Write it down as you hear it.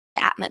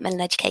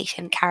Macmillan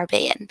Education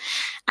Caribbean.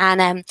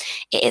 And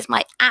it is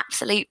my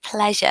absolute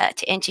pleasure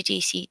to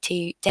introduce you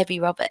to Debbie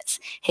Roberts,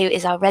 who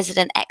is our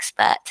resident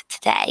expert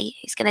today,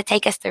 who's going to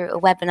take us through a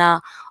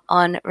webinar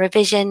on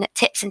revision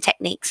tips and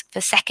techniques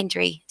for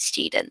secondary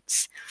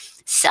students.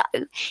 So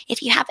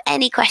if you have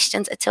any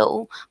questions at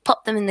all,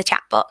 pop them in the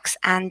chat box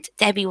and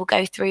Debbie will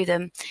go through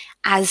them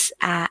as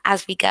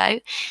we go.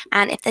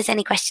 And if there's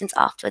any questions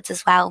afterwards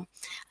as well,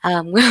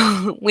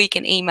 we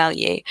can email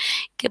you.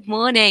 Good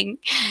morning.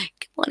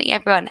 Good morning,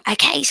 everyone.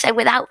 Okay, so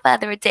without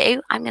further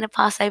ado, I'm going to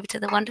pass over to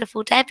the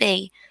wonderful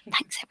Debbie.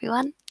 Thanks,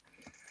 everyone.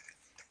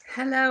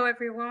 Hello,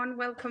 everyone.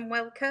 Welcome,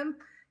 welcome.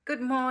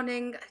 Good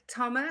morning,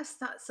 Thomas.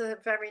 That's a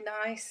very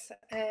nice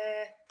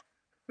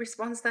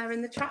response there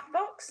in the chat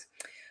box.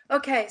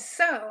 Okay,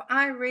 so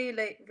I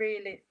really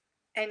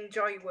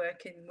enjoy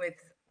working with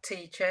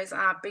teachers.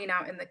 I've been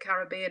out in the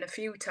Caribbean a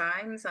few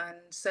times, and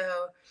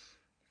so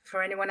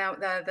for anyone out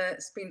there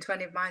that's been to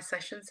any of my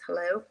sessions,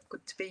 hello,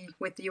 good to be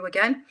with you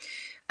again.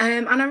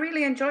 And I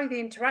really enjoy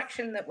the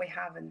interaction that we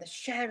have and the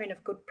sharing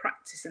of good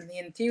practice and the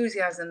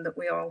enthusiasm that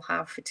we all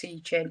have for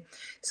teaching.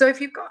 So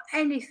if you've got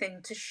anything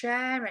to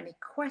share, any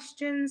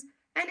questions,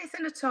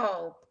 anything at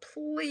all,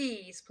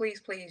 please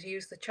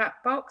use the chat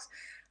box.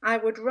 I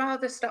would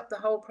rather stop the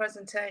whole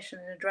presentation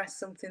and address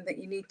something that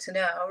you need to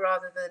know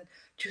rather than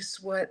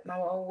just work my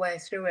whole way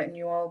through it and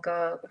you all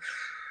go,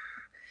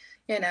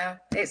 you know,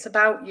 it's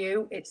about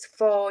you, it's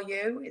for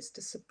you, it's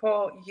to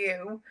support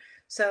you.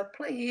 So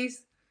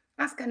please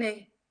ask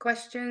any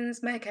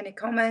questions, make any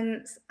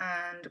comments,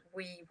 and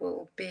we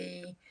will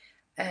be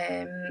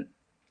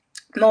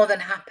more than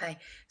happy.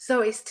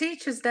 So it's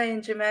Teachers Day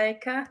in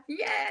Jamaica.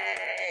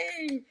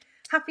 Yay!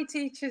 Happy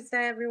Teachers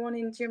Day, everyone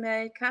in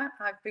Jamaica.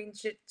 I've been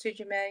to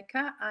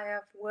Jamaica. I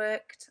have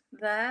worked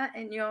there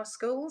in your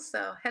school.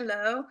 So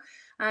hello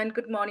and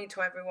good morning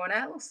to everyone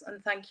else.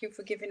 And thank you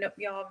for giving up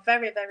your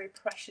very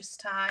precious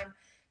time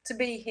to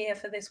be here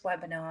for this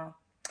webinar.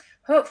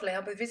 Hopefully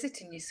I'll be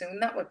visiting you soon.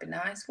 That would be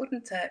nice,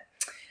 wouldn't it?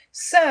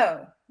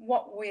 So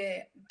what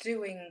we're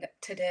doing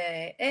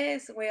today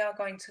is we are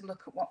going to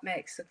look at what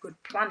makes a good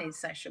planning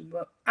session.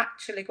 We're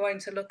actually going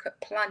to look at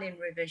planning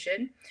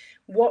revision,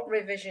 what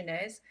revision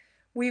is.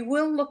 We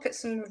will look at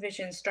some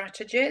revision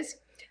strategies,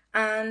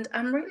 and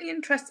I'm really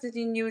interested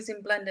in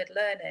using blended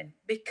learning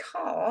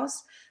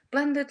because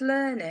blended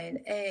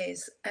learning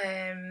is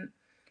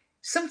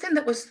something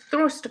that was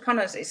thrust upon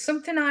us. It's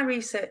something I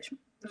researched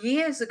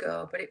years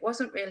ago, but it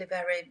wasn't really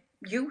very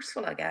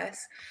useful, I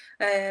guess,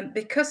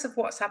 because of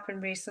what's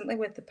happened recently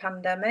with the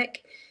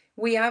pandemic.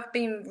 We have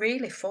been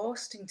really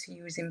forced into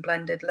using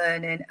blended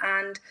learning,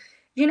 and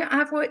you know,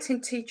 I've worked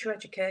in teacher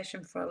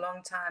education for a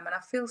long time, and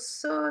I feel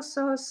so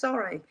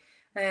sorry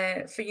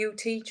for you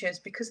teachers,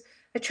 because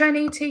a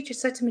trainee teacher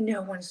said to me,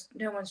 no one's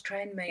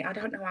trained me. I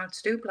don't know how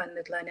to do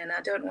blended learning.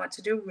 I don't know how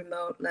to do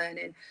remote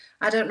learning.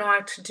 I don't know how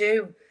to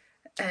do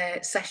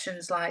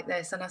sessions like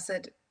this. And I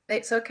said,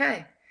 it's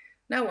okay.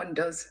 No one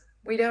does.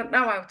 We don't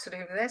know how to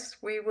do this.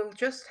 We will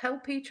just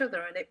help each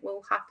other and it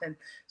will happen.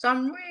 So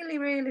I'm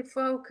really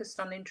focused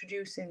on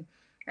introducing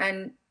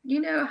and,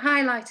 you know,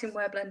 highlighting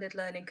where blended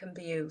learning can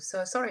be used.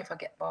 So sorry if I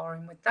get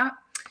boring with that.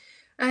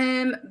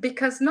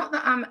 Because not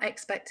that I'm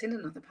expecting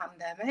another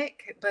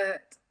pandemic,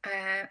 but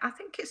I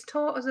think it's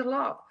taught us a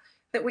lot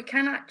that we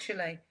can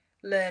actually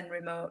learn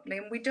remotely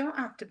and we don't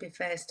have to be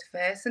face to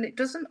face, and it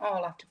doesn't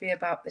all have to be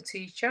about the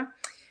teacher.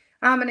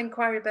 I'm an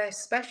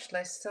inquiry-based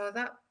specialist, so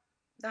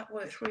that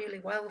works really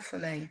well for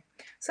me.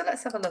 So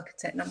let's have a look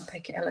at it and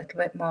unpick it a little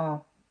bit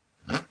more.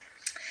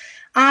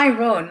 I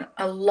run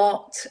a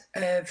lot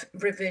of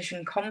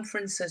revision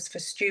conferences for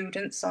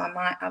students, so I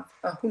might have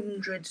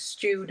 100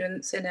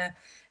 students in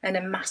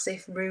a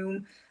massive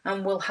room,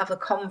 and we'll have a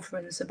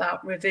conference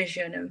about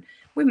revision, and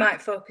we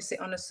might focus it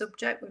on a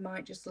subject, we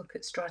might just look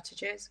at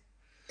strategies.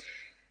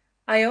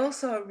 I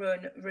also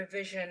run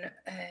revision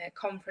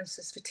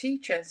conferences for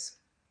teachers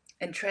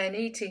and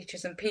trainee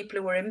teachers and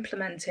people who are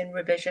implementing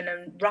revision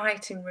and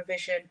writing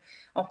revision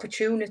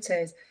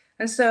opportunities.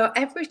 And so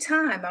every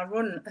time I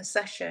run a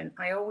session,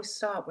 I always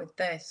start with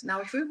this.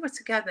 Now, if we were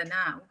together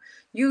now,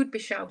 you'd be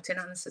shouting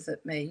answers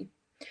at me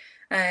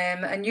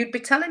and you'd be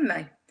telling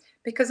me,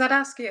 because I'd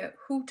ask you,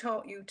 who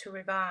taught you to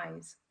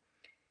revise?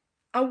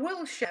 I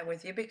will share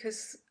with you,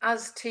 because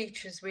as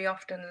teachers, we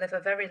often live a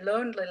very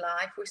lonely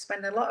life. We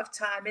spend a lot of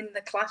time in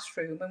the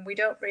classroom and we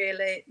don't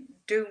really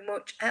do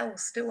much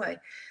else, do we?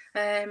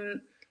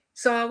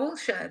 So I will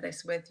share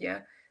this with you.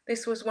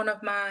 This was one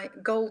of my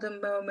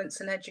golden moments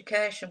in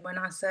education when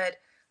I said,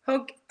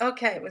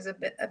 okay, it was a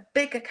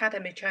big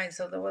academy chain,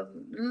 so there were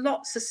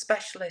lots of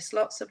specialists,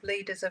 lots of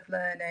leaders of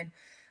learning.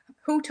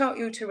 Who taught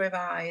you to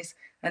revise?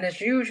 And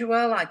as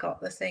usual, I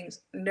got the things,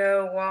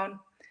 no one.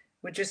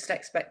 We're just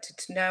expected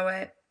to know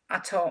it. I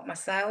taught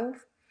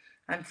myself.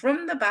 And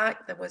from the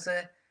back, there was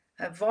a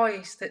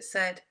voice that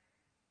said,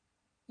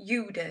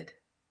 you did.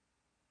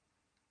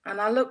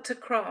 And I looked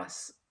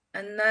across,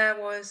 and there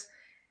was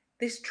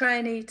this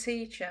trainee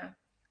teacher,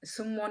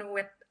 someone who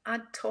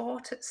I'd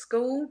taught at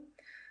school.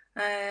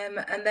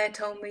 And they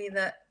told me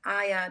that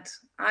I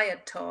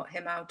had taught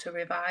him how to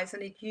revise,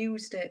 and he'd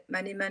used it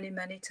many, many,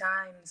 many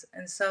times.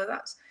 And so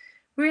that's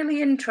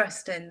really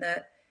interesting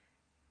that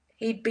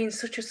he'd been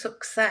such a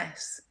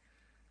success,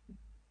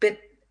 but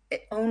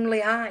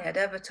only I had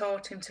ever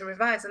taught him to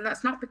revise. And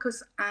that's not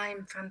because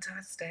I'm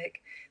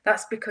fantastic.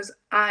 That's because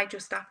I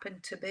just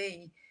happened to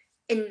be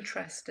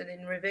interested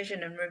in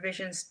revision and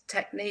revision's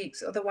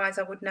techniques. Otherwise,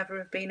 I would never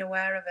have been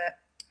aware of it.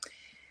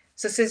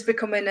 So since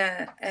becoming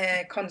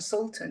a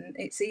consultant,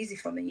 it's easy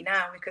for me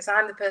now because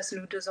I'm the person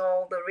who does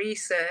all the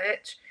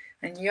research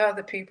and you're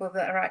the people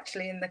that are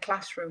actually in the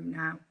classroom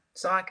now.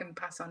 So I can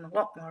pass on a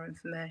lot more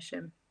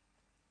information.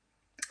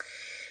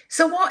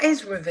 So what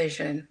is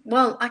revision?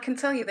 Well, I can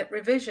tell you that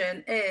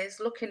revision is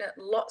looking at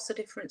lots of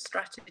different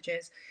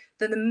strategies.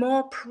 Then the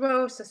more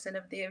processing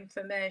of the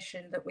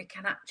information that we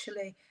can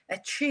actually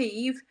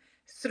achieve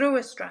through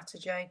a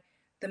strategy,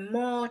 the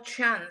more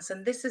chance,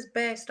 and this is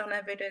based on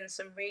evidence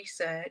and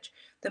research,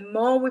 the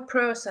more we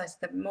process,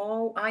 the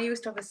more, I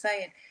used to have a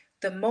saying,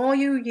 the more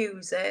you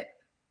use it,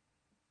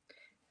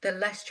 the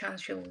less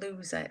chance you'll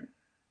lose it.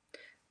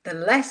 The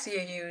less you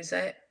use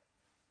it,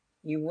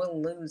 you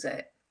will lose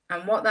it.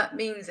 And what that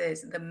means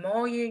is the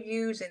more you're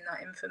using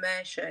that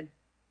information,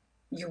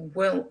 you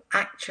will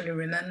actually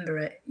remember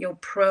it. You'll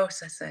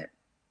process it.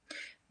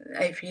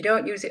 If you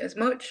don't use it as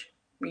much,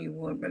 you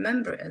won't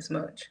remember it as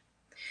much.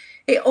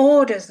 It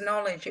orders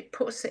knowledge. It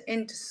puts it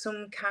into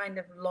some kind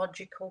of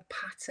logical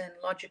pattern,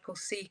 logical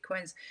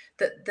sequence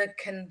that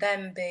can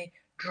then be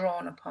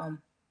drawn upon.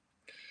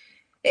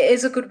 It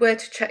is a good way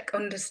to check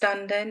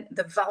understanding.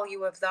 The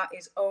value of that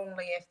is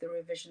only if the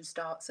revision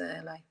starts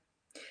early.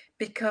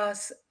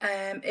 Because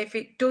if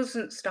it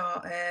doesn't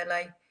start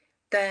early,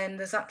 then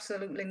there's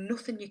absolutely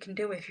nothing you can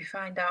do if you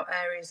find out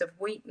areas of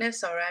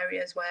weakness or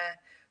areas where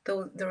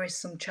there is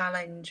some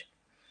challenge.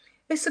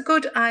 It's a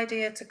good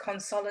idea to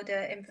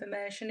consolidate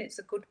information. It's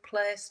a good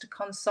place to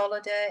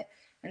consolidate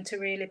and to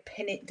really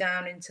pin it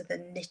down into the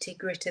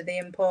nitty-gritty, the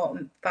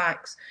important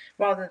facts,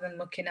 rather than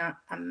looking at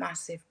a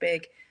massive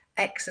big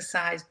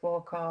exercise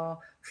book or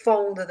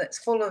folder that's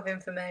full of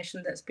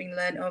information that's been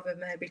learnt over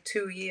maybe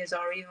 2 years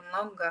or even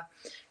longer.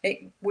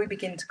 We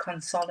begin to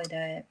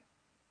consolidate.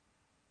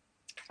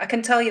 I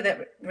can tell you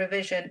that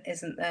revision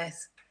isn't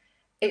this.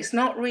 It's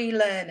not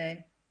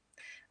relearning,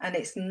 and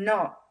it's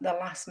not the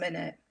last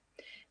minute.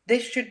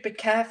 This should be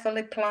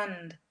carefully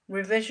planned.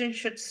 Revision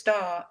should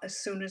start as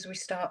soon as we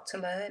start to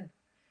learn.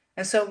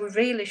 And so we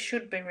really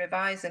should be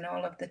revising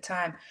all of the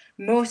time.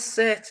 Most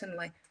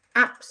certainly,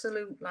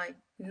 absolutely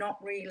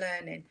not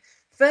relearning.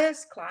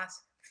 First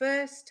class,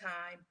 first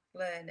time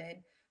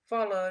learning,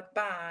 followed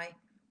by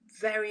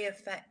very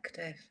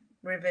effective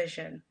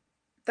revision.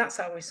 That's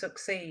how we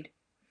succeed.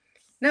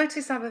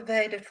 Notice I've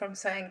evaded from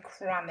saying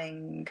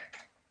cramming.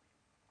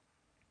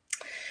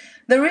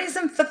 The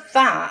reason for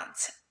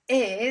that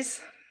is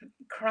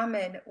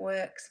cramming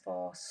works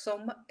for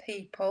some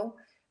people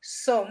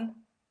some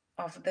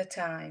of the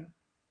time.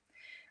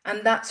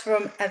 And that's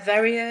from a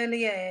very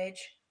early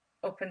age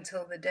up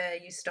until the day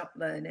you stop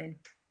learning,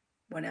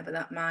 whenever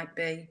that might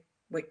be,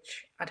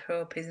 which I'd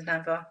hope is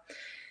never.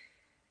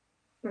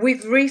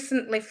 We've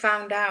recently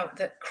found out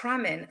that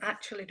cramming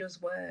actually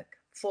does work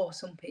for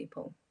some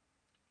people.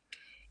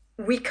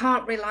 We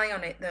can't rely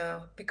on it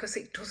though, because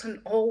it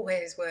doesn't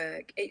always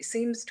work. It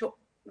seems to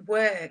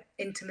work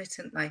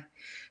intermittently.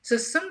 So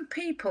some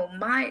people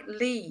might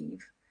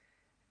leave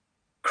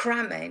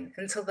cramming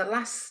until the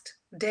last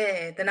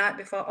day, the night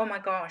before. Oh my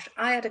gosh,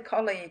 I had a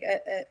colleague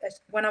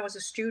when I was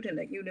a student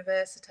at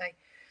university.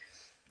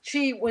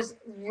 She was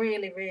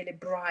really, really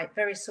bright,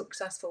 very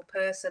successful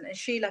person, and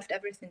she left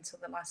everything till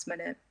the last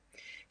minute.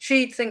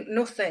 She'd think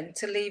nothing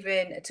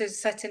to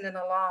setting an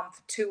alarm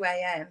for 2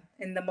 a.m.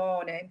 in the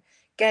morning,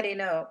 getting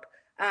up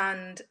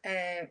and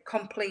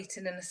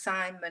completing an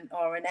assignment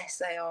or an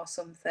essay or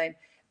something.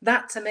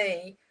 That to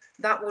me,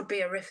 that would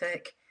be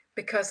horrific,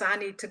 because I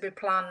need to be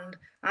planned.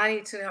 I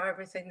need to know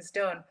everything's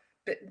done.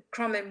 But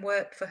cramming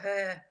worked for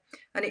her,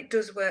 and it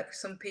does work for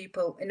some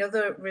people. In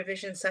other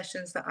revision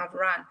sessions that I've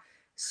ran,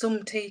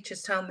 some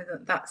teachers tell me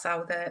that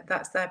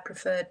that's their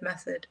preferred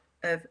method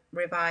of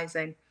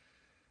revising.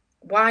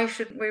 Why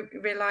should we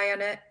rely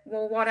on it?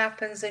 Well, what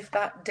happens if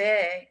that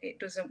day it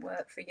doesn't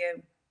work for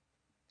you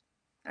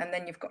and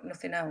then you've got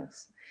nothing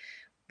else?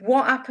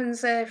 What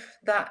happens if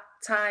that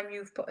time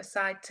you've put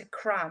aside to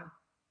cram,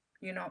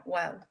 you're not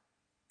well?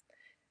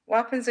 What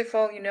happens if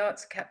all your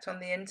notes are kept on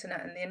the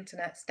internet and the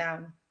internet's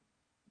down?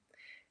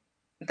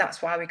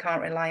 That's why we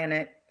can't rely on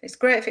it. It's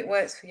great if it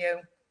works for you,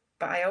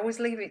 but I always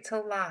leave it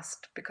till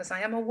last because I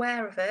am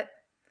aware of it,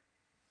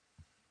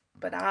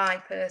 but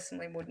I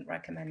personally wouldn't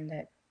recommend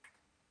it.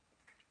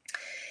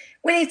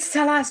 We need to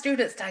tell our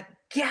students to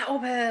get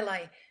up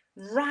early,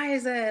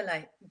 rise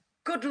early.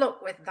 Good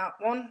luck with that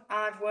one.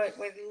 I've worked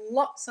with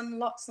lots and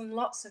lots and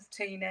lots of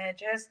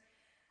teenagers,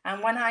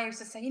 and when I used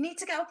to say, you need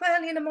to get up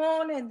early in the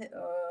morning,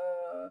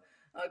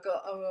 I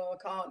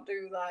can't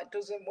do that, it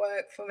doesn't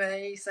work for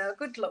me. So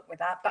good luck with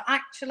that. But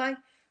actually,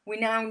 we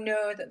now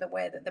know that the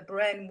way that the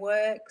brain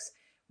works,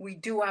 we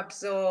do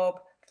absorb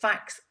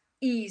facts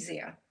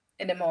easier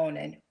in the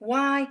morning.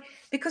 Why?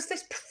 Because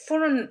this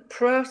front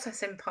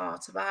processing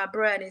part of our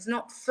brain is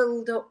not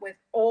filled up with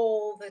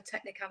all the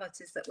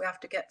technicalities that we have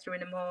to get through in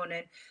the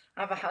morning.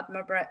 Have I had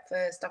my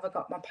breakfast? Have I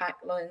got my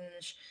packed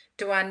lunch?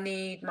 Do I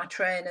need my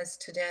trainers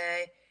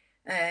today?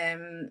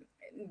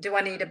 Do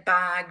I need a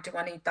bag? Do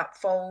I need that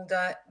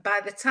folder?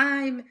 By the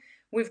time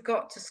we've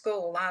got to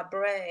school, our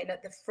brain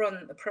at the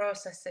front, the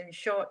processing,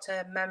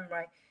 short-term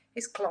memory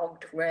is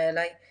clogged,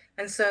 really.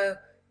 And so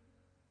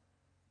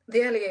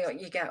the earlier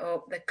you get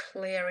up, the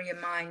clearer your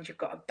mind, you've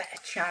got a better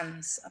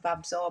chance of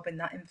absorbing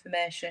that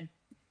information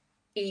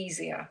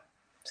easier.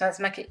 So let's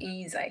make it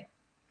easy.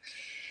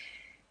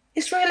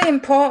 It's really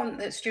important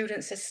that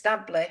students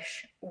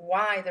establish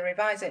why they're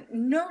revising.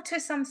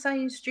 Notice I'm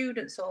saying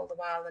students all the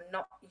while and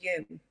not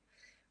you.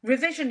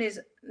 Revision is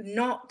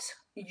not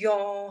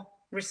your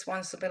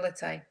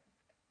responsibility.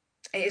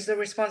 It is the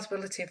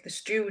responsibility of the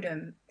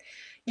student.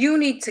 You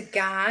need to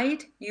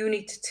guide, you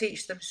need to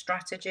teach them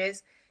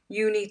strategies,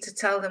 you need to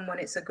tell them when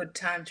it's a good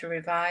time to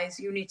revise,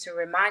 you need to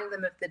remind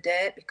them of the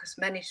date because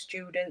many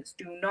students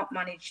do not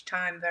manage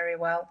time very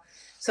well.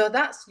 So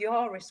that's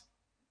your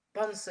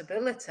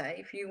responsibility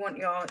if you want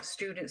your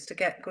students to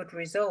get good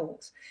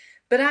results.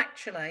 But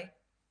actually,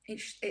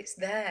 it's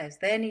theirs.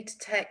 They need to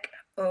take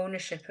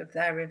ownership of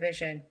their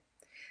revision.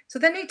 So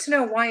they need to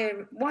know why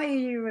are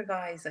you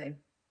revising?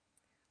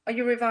 Are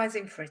you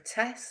revising for a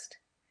test?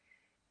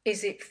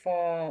 Is it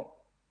for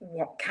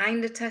what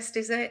kind of test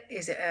is it?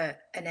 Is it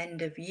an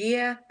end of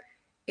year?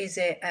 Is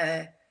it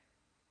a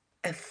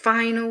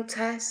final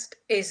test?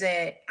 Is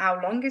it, how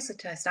long is the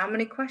test? How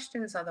many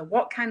questions are there?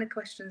 What kind of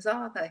questions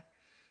are they?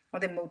 Are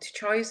they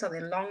multi-choice? Are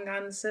they long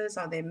answers?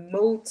 Are they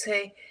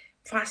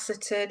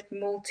multi-faceted,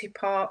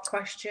 multi-part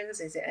questions?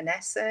 Is it an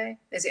essay?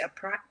 Is it a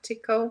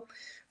practical?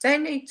 They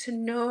need to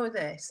know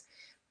this.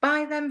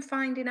 By them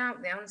finding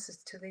out the answers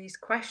to these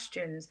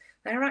questions,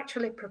 they're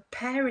actually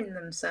preparing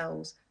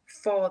themselves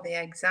for the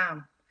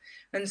exam.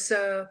 And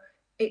so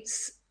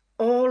it's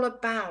all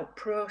about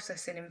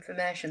processing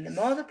information. The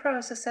more they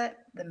process it,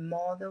 the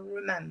more they'll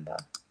remember.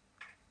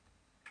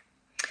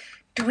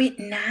 Do it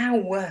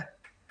now.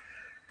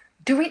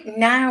 Do it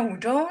now.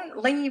 Don't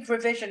leave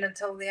revision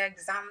until the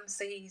exam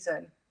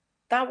season.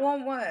 That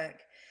won't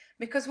work.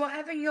 Because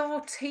whatever you're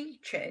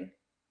teaching,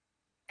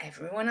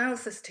 everyone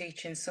else is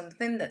teaching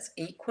something that's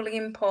equally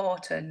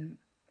important.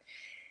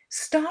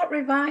 Start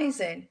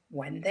revising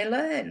when they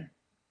learn.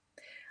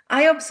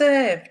 I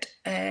observed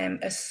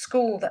a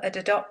school that had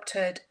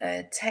adopted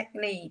a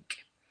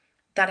technique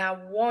that I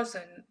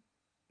wasn't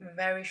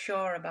very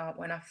sure about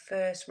when I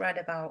first read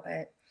about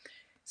it.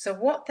 So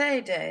what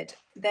they did,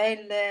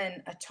 they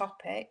learn a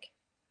topic,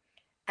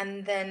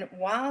 and then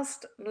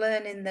whilst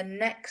learning the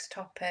next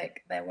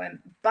topic, they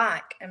went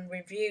back and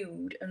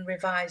reviewed and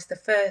revised the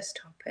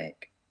first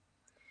topic.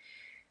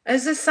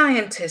 As a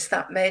scientist,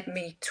 that made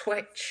me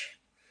twitch.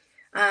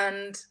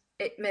 And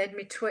it made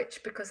me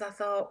twitch because I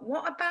thought,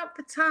 what about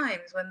the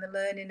times when they're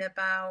learning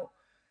about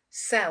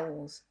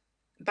cells,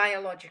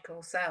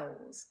 biological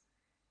cells,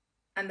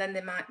 and then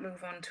they might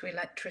move on to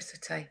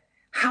electricity?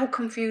 How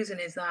confusing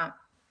is that?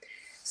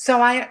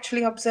 So I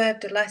actually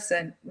observed a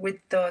lesson with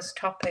those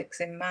topics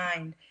in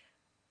mind.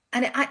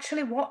 And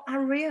actually what I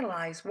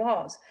realised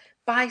was,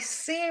 by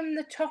seeing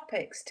the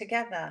topics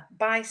together,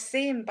 by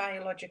seeing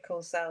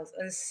biological cells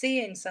and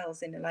seeing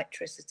cells in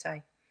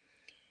electricity,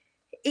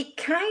 it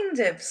kind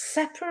of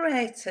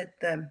separated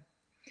them.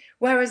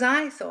 Whereas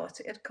I thought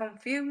it had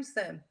confused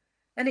them.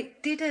 And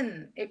it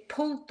didn't. It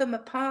pulled them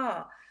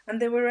apart.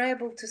 And they were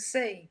able to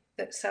see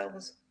that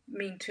cells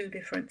mean two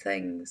different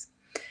things.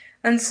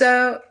 And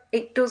so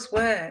it does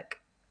work.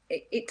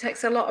 It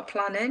takes a lot of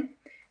planning,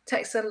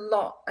 takes a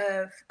lot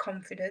of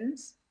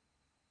confidence,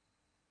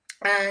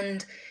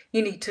 and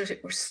you need to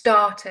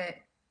start it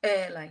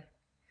early.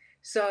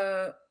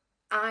 So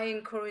I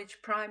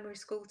encourage primary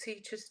school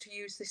teachers to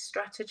use this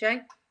strategy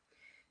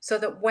so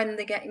that when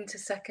they get into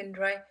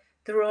secondary,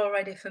 they're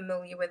already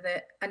familiar with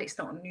it and it's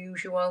not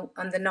unusual,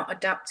 and they're not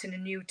adapting a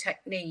new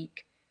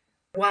technique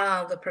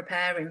while they're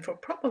preparing for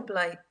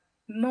probably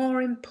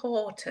more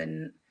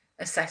important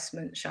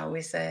assessment, shall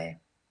we say.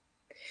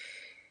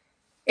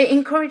 It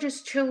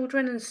encourages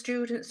children and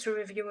students to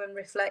review and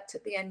reflect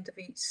at the end of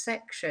each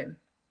section.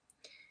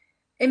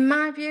 In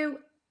my view,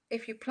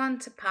 if you plan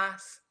to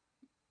pass,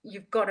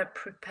 you've got to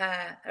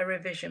prepare a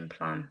revision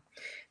plan.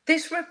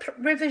 This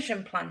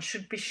revision plan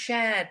should be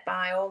shared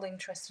by all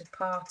interested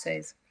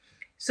parties.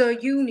 So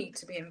you need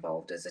to be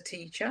involved as a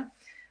teacher.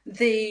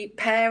 The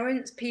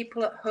parents,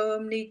 people at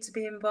home need to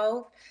be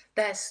involved.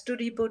 Their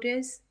study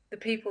buddies, the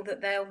people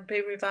that they'll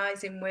be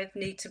revising with,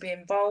 need to be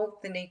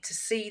involved. They need to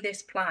see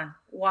this plan.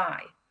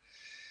 Why?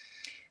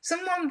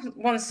 Someone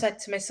once said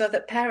to me, so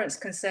that parents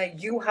can say,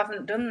 you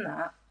haven't done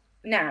that.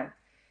 Now,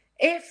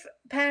 if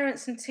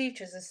parents and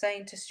teachers are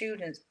saying to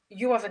students,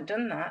 you haven't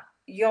done that,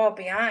 you're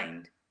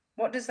behind,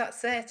 what does that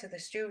say to the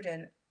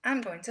student?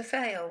 I'm going to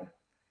fail.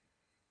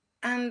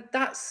 And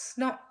that's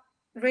not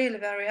really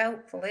very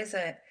helpful, is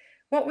it?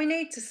 What we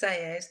need to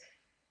say is,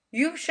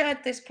 you've shared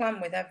this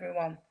plan with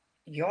everyone.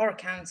 You're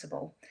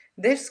accountable.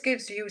 This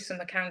gives you some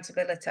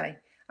accountability.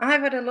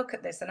 I've had a look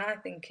at this and I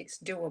think it's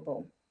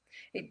doable.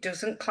 It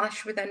doesn't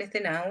clash with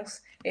anything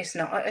else. It's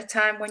not at a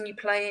time when you're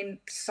playing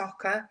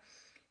soccer.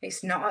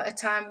 It's not at a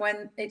time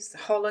when it's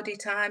holiday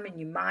time and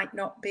you might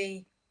not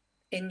be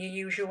in your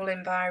usual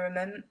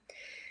environment.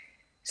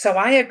 So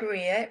I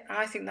agree.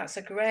 I think that's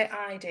a great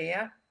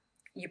idea.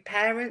 Your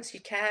parents,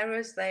 your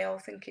carers, they all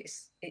think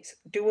it's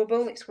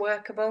doable, it's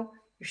workable.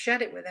 You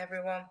shared it with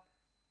everyone.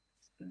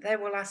 They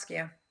will ask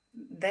you.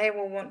 They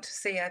will want to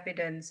see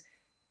evidence.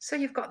 So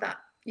you've got that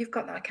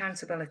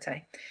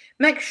accountability.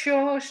 Make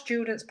sure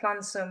students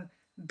plan some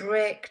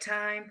break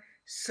time,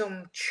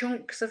 some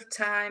chunks of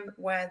time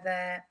where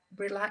they're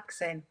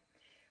relaxing.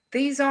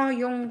 These are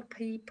young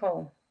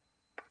people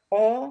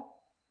or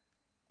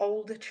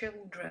older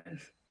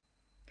children.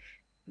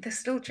 They're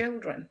still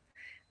children.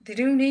 They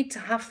do need to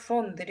have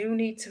fun, they do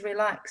need to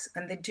relax,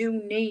 and they do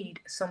need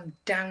some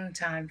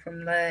downtime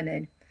from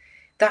learning.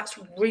 That's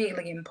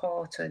really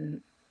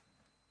important.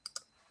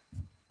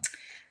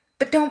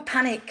 But don't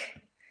panic.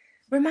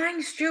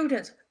 Remind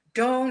students,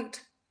 don't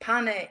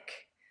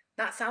panic.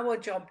 That's our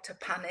job, to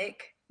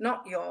panic,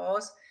 not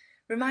yours.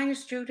 Remind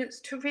students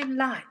to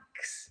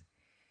relax,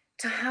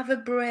 to have a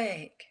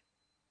break,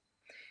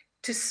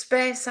 to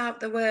space out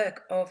the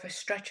work over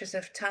stretches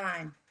of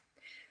time.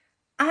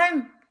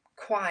 I'm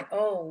quite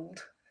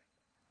old.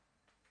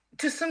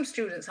 To some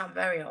students, I'm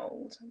very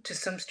old. To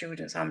some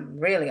students, I'm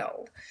really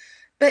old.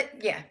 But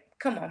yeah,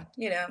 come on,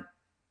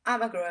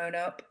 I'm a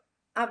grown-up.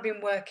 I've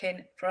been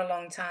working for a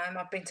long time.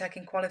 I've been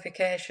taking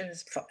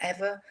qualifications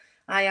forever.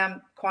 I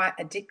am quite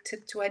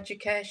addicted to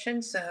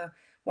education. So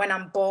when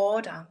I'm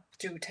bored, I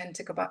do tend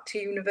to go back to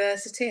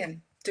university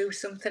and do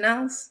something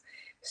else.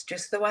 It's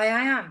just the way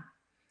I am.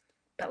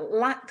 But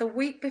like the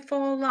week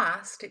before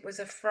last, it was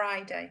a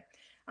Friday.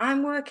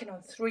 I'm working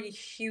on 3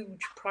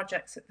 huge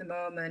projects at the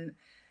moment.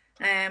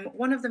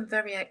 One of them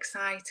very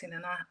exciting,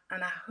 and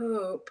I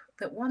hope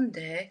that one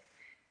day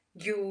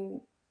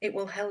it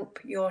will help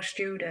your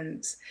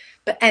students.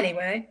 But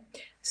anyway,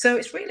 so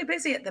it's really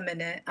busy at the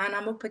minute and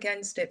I'm up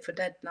against it for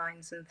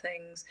deadlines and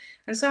things.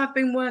 And so I've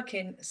been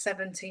working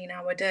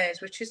 17-hour days,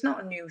 which is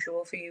not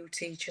unusual for you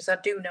teachers. I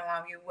do know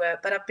how you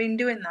work, but I've been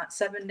doing that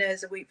 7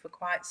 days a week for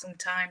quite some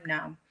time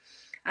now.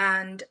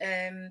 And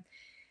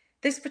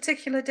this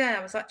particular day,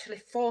 I was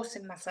actually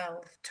forcing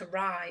myself to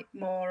write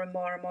more and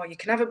more and more. You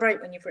can have a break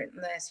when you've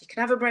written this. You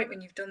can have a break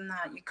when you've done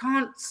that. You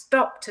can't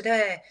stop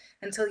today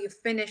until you've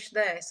finished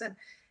this. And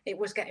it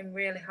was getting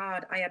really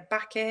hard. I had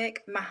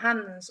backache. My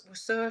hands were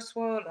so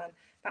swollen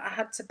that I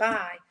had to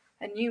buy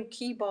a new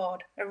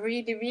keyboard, a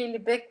really, really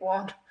big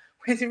one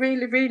with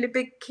really, really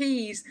big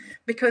keys,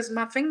 because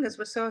my fingers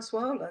were so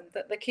swollen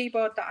that the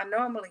keyboard that I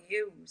normally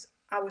use,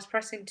 I was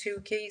pressing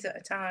 2 keys at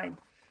a time.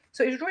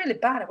 So it was really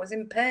bad. I was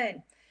in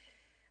pain.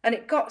 And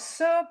it got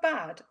so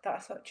bad that I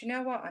thought, you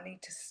know what, I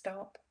need to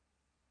stop.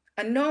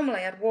 And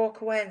normally I'd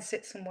walk away and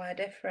sit somewhere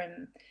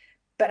different,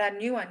 but I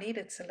knew I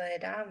needed to lay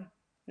down.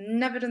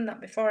 Never done that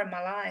before in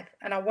my life.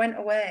 And I went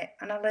away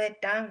and I laid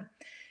down.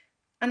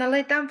 And I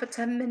laid down for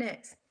 10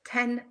 minutes.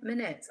 10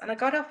 minutes. And I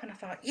got up and I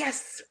thought,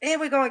 yes, here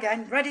we go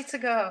again, ready to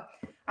go.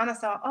 And I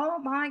thought, oh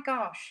my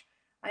gosh,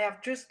 I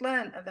have just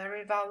learned a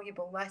very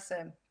valuable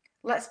lesson.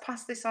 Let's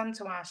pass this on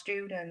to our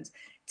students.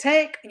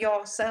 Take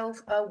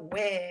yourself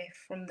away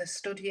from the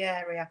study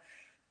area.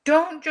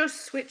 Don't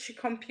just switch your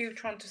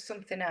computer onto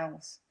something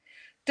else.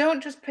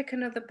 Don't just pick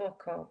another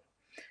book up.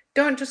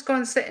 Don't just go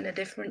and sit in a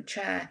different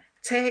chair.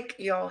 Take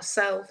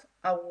yourself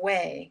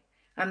away.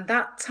 And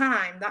that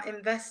time, that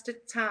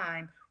invested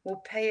time, will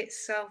pay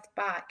itself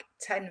back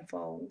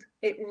tenfold.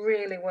 It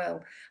really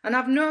will. And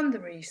I've known the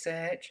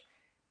research,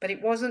 but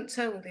it wasn't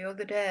till the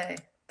other day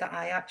that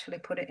I actually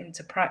put it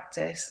into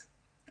practice.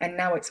 And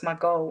now it's my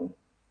goal.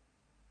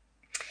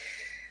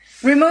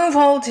 Remove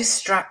all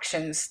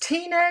distractions.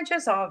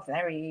 Teenagers are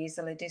very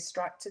easily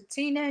distracted.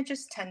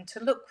 Teenagers tend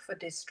to look for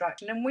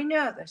distraction, and we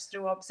know this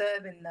through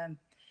observing them.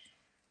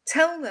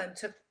 Tell them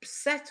to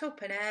set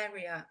up an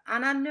area,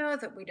 and I know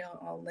that we don't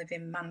all live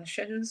in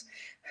mansions,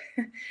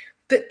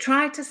 but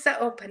try to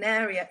set up an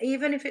area,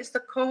 even if it's the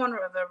corner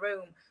of a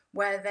room,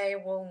 where they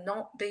will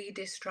not be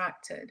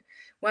distracted,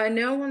 where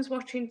no one's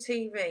watching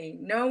TV,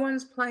 no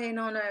one's playing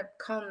on a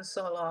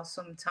console or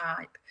some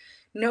type,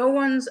 no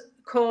one's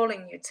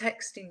calling you,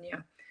 texting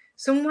you.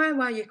 Somewhere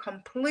where you're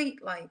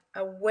completely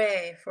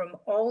away from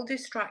all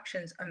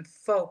distractions and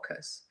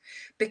focus,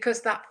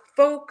 because that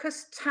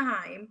focused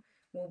time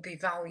will be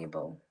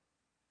valuable.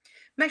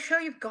 Make sure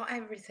you've got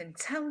everything.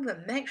 Tell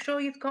them, make sure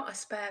you've got a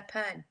spare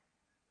pen,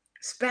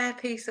 spare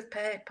piece of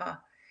paper.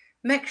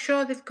 Make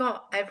sure they've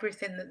got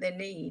everything that they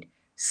need.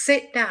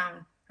 Sit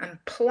down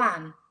and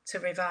plan to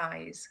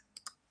revise.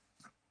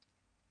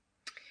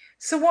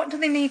 So what do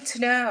they need to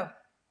know?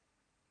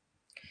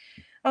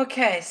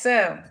 Okay,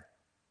 so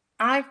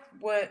I've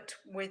worked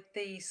with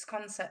these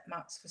concept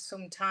maps for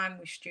some time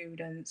with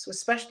students,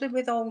 especially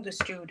with older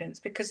students,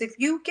 because if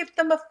you give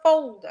them a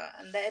folder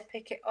and they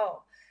pick it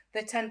up,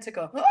 they tend to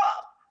go,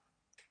 oh,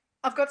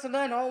 I've got to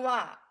learn all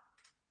that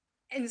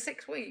in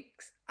 6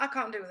 weeks. I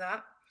can't do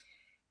that.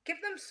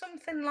 Give them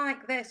something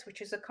like this,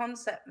 which is a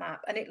concept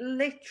map, and it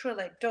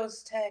literally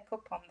does take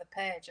up on the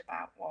page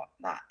about what,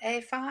 that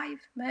A5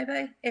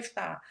 maybe, if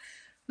that.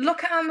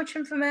 Look at how much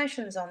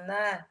information's on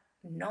there.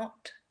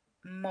 Not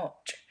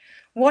much.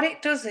 What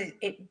it does is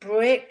it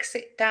breaks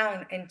it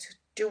down into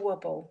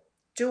doable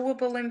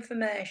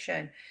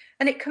information,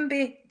 and it can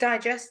be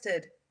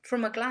digested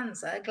from a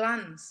glance, at a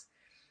glance.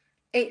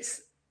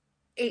 It's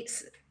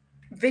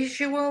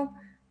visual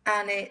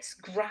and it's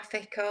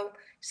graphical,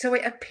 so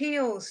it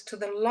appeals to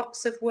the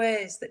lots of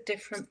ways that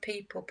different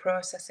people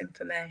process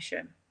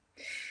information.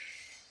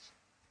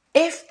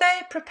 If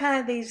they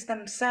prepare these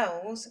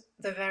themselves,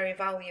 they're very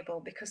valuable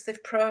because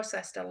they've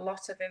processed a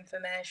lot of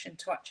information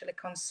to actually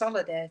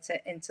consolidate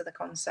it into the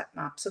concept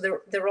map. So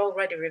they're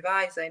already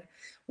revising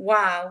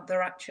while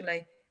they're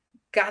actually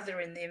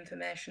gathering the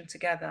information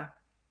together.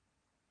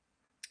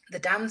 The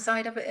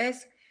downside of it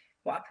is,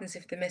 what happens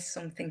if they miss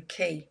something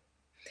key?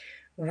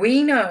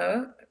 We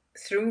know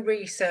through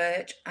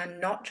research,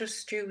 and not just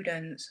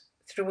students,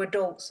 through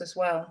adults as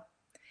well,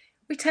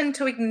 we tend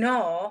to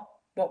ignore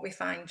what we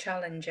find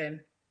challenging.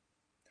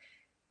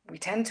 We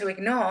tend to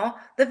ignore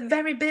the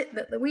very bit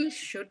that we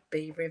should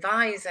be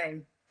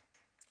revising.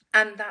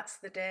 And that's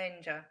the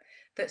danger,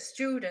 that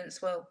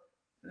students will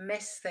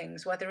miss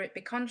things, whether it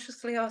be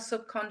consciously or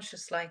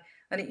subconsciously,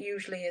 and it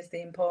usually is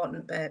the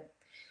important bit.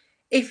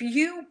 If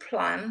you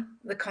plan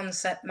the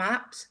concept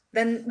maps,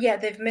 then yeah,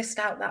 they've missed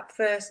out that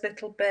first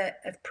little bit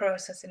of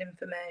processing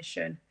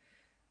information.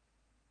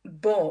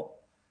 But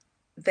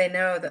they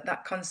know that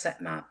that concept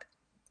map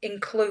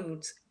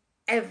includes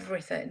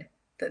everything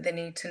that they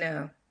need to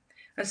know.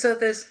 And so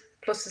there's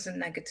pluses and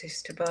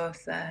negatives to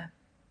both there.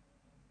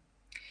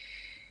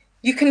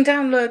 You can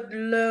download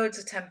loads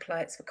of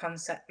templates for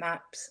concept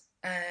maps,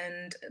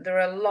 and there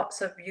are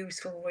lots of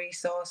useful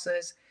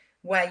resources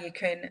where you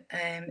can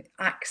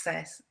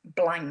access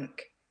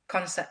blank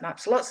concept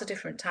maps, lots of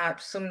different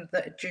types, some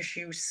that just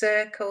use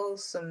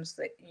circles, some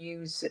that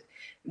use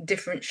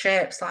different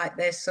shapes like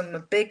this, some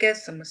are bigger,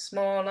 some are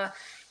smaller.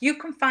 You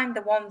can find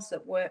the ones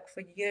that work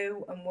for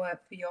you and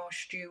work for your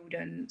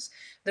students.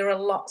 There are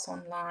lots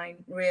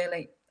online,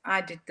 really.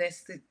 I did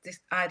this,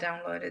 I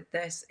downloaded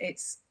this.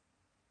 It's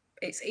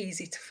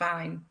easy to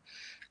find.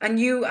 And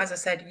you, as I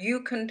said,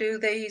 you can do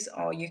these,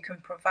 or you can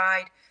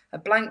provide a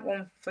blank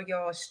one for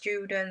your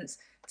students,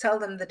 tell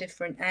them the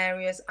different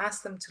areas,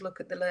 ask them to look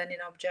at the learning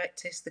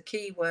objectives, the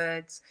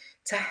keywords,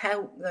 to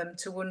help them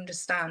to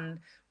understand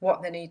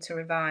what they need to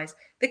revise.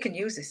 They can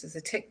use this as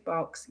a tick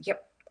box.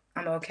 Yep,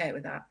 I'm okay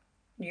with that.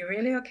 You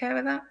really okay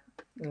with that?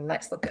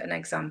 Let's look at an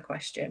exam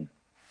question.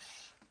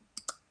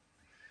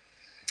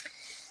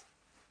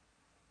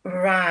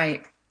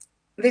 Right.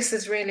 This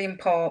is really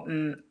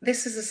important.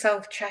 This is a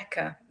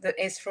self-checker that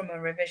is from a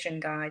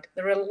revision guide.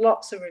 There are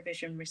lots of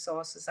revision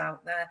resources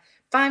out there.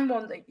 Find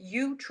one that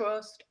you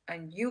trust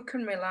and you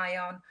can rely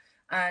on,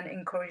 and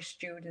encourage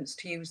students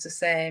to use the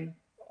same,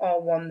 or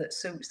one that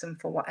suits them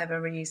for whatever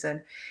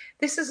reason.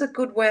 This is a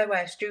good way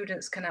where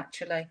students can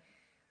actually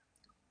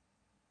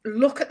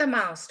look at the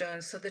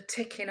milestones, so they're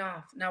ticking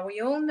off. Now,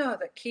 we all know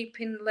that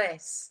keeping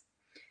lists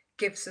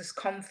gives us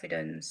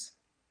confidence.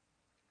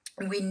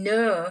 We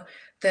know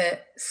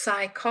that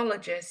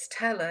psychologists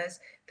tell us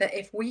that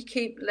if we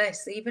keep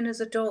lists, even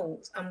as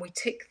adults, and we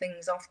tick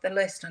things off the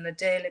list on a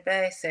daily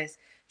basis,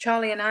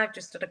 Charlie and I have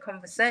just had a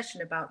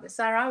conversation about this,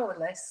 our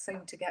lists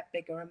seem to get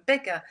bigger and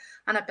bigger,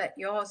 and I bet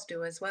yours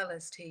do as well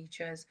as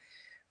teachers.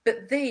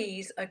 But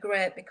these are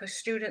great because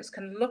students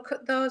can look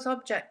at those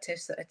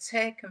objectives that are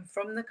taken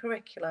from the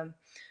curriculum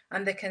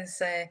and they can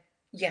say,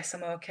 yes,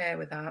 I'm okay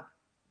with that.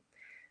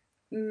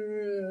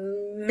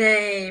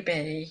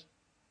 Maybe.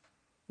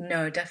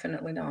 No,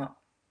 definitely not.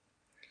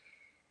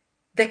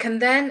 They can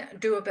then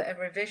do a bit of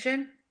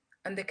revision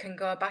and they can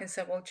go back and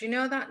say, well, do you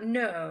know that?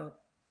 No,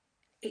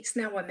 it's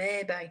now a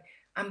maybe.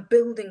 I'm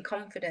building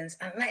confidence,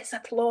 and let's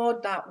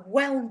applaud that.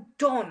 Well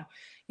done.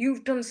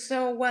 You've done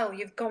so well.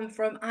 You've gone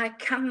from I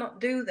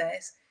cannot do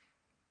this.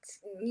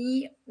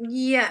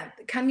 Yeah.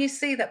 Can you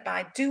see that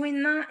by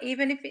doing that,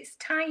 even if it's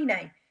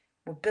tiny,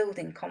 we're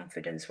building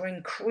confidence, we're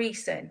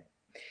increasing.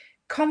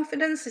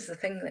 Confidence is the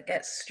thing that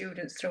gets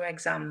students through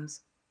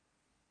exams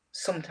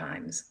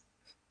sometimes.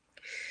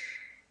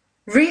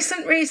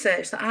 Recent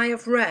research that I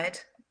have read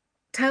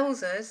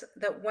tells us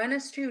that when a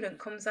student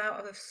comes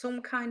out of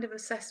some kind of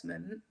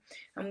assessment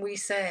and we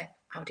say,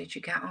 how did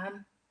you get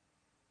on?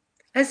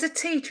 As a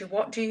teacher,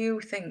 what do you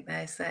think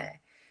they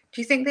say?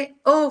 Do you think they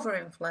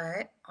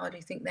overinflate, or do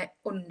you think they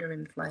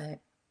underinflate?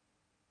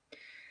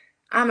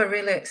 I'm a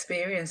really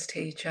experienced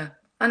teacher,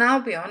 and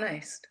I'll be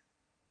honest,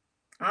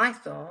 I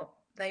thought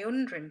they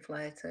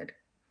underinflated.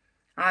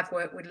 I've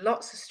worked with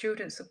lots of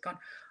students who've gone,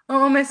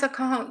 oh, miss, I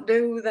can't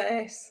do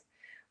this.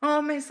 Oh,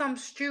 miss, I'm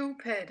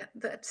stupid.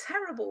 The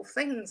terrible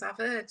things I've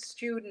heard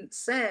students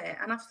say.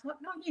 And I thought,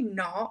 no, you're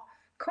not.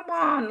 Come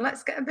on,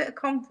 let's get a bit of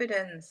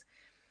confidence.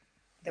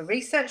 The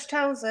research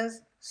tells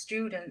us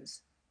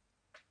students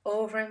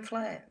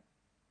overinflate.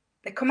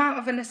 They come out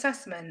of an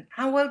assessment.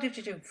 How well did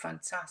you do?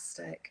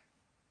 Fantastic.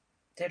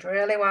 Did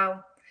really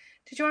well.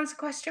 Did you answer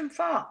question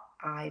 4?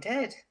 I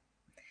did.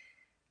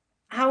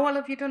 How well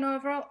have you done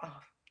overall? Oh,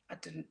 I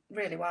didn't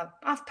really well.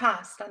 I've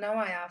passed, I know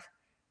I have.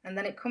 And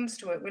then it comes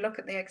to it, we look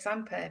at the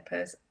exam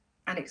papers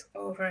and it's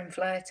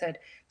overinflated.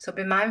 So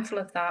be mindful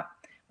of that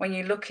when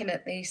you're looking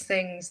at these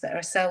things that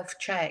are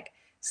self-check.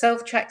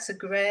 Self-checks are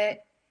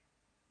great,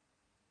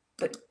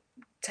 but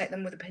take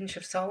them with a pinch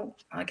of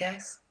salt, I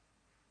guess.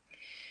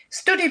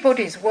 Study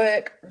buddies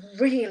work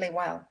really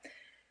well.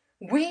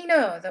 We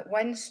know that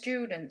when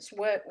students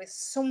work with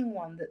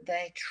someone that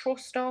they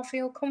trust or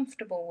feel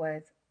comfortable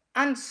with,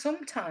 and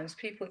sometimes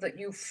people that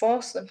you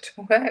force them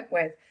to work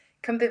with,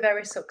 can be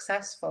very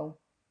successful.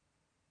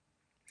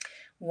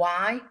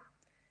 Why?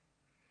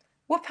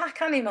 We're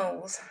pack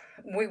animals.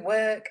 We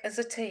work as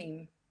a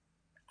team.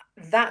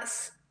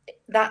 That's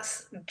a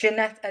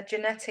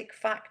genetic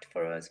fact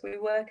for us. We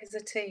work as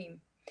a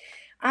team.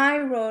 I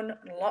run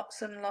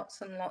lots and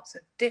lots and lots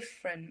of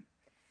different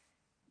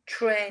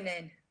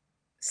training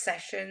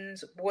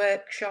sessions,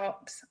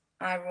 workshops.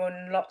 I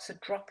run lots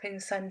of drop-in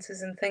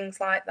centres and things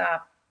like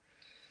that.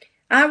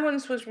 I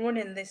once was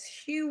running this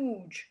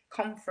huge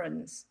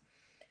conference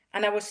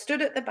and I was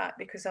stood at the back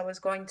because I was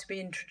going to be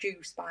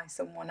introduced by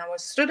someone. I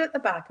was stood at the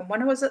back, and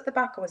when I was at the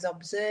back, I was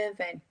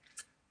observing.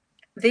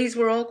 These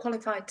were all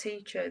qualified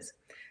teachers.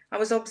 I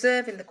was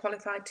observing the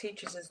qualified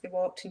teachers as they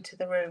walked into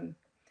the room.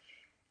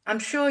 I'm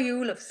sure you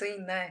will have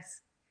seen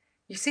this.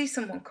 You see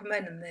someone come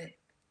in and they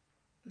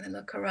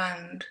look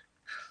around,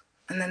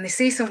 and then they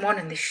see someone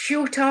and they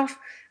shoot off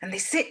and they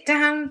sit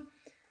down.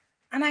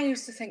 And I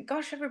used to think,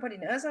 gosh, everybody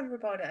knows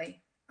everybody.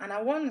 And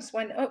I once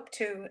went up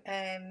to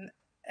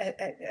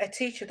a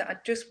teacher that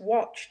I'd just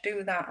watched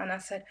do that, and I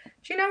said,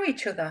 do you know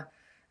each other?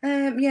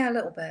 Yeah, a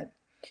little bit.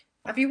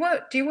 Do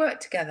you work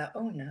together?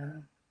 Oh,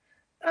 no.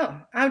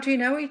 Oh, how do you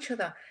know each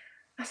other?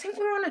 I think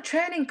we were on a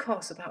training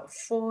course about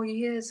 4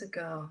 years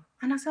ago.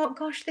 And I thought,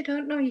 gosh, they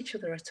don't know each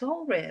other at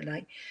all,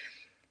 really.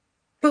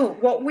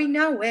 But what we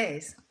know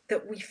is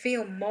that we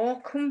feel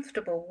more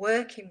comfortable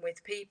working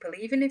with people,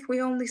 even if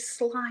we only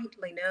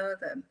slightly know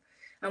them,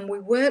 and we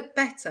work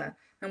better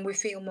and we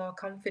feel more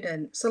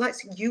confident. So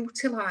let's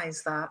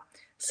utilize that,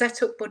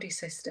 set up buddy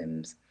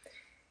systems.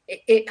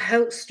 It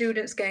helps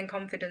students gain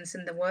confidence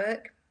in the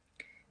work.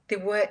 They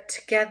work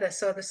together,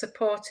 so they're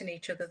supporting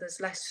each other. There's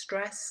less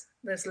stress,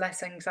 there's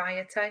less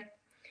anxiety.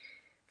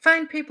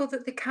 Find people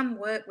that they can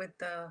work with,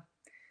 though.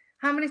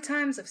 How many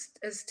times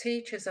as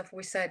teachers have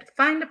we said,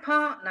 find a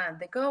partner, and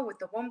they go with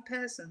the one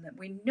person that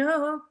we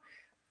know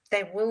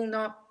they will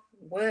not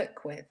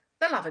work with?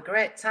 They'll have a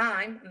great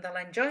time and they'll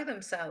enjoy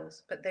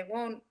themselves, but they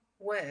won't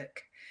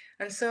work.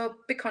 And so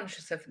be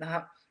conscious of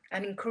that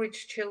and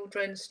encourage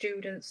children,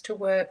 students to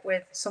work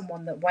with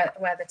someone that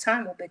where the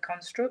time will be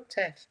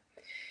constructive.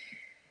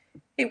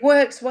 It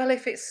works well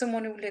if it's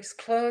someone who lives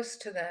close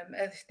to them,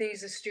 if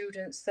these are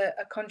students that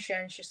are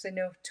conscientious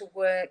enough to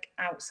work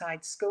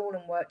outside school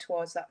and work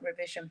towards that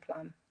revision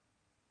plan.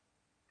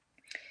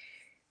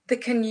 They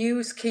can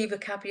use key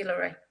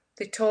vocabulary.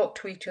 They talk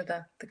to each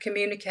other. They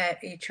communicate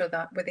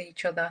with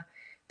each other.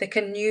 They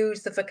can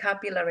use the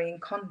vocabulary in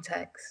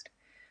context.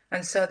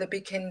 And so they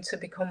begin to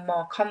become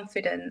more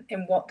confident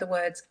in what the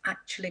words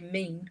actually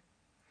mean.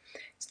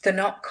 They're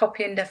not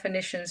copying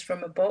definitions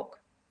from a book.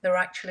 They're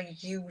actually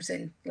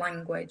using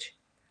language.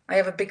 I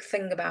have a big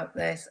thing about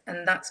this,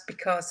 and that's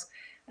because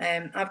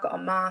I've got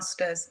a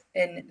master's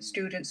in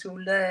students who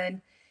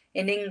learn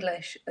in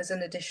English as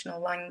an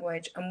additional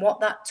language. And what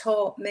that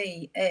taught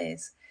me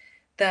is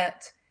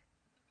that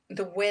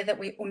the way that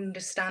we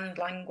understand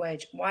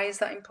language. Why is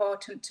that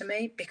important to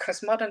me?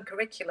 Because modern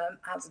curriculum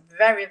has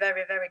very,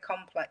 very, very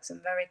complex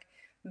and very,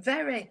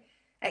 very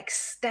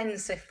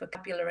extensive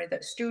vocabulary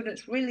that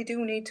students really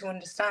do need to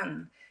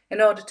understand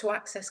in order to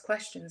access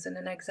questions in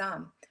an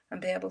exam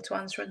and be able to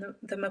answer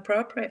them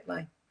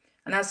appropriately.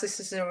 And as this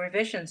is a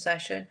revision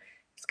session,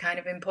 it's kind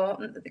of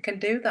important that they can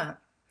do that.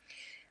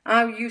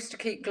 I used to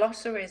keep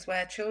glossaries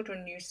where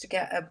children used to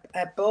get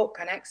a book,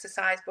 an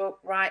exercise book,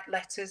 write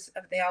letters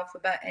of the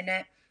alphabet in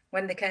it.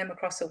 When they came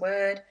across a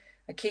word,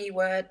 a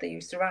keyword, they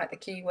used to write the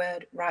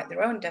keyword, write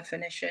their own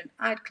definition.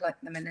 I'd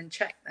collect them in and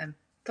check them.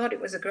 Thought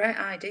it was a great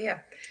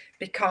idea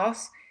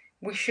because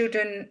we should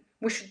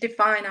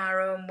define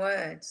our own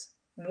words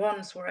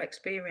once we're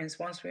experienced,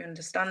 once we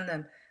understand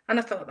them. And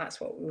I thought that's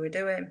what we were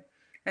doing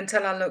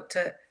until I looked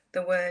at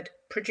the word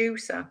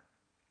producer.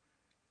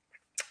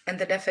 And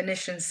the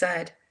definition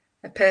said,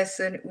 a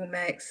person who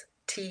makes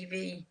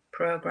TV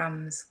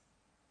programs.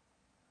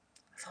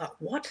 I thought,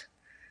 what?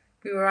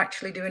 We were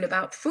actually doing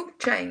about food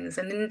chains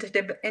and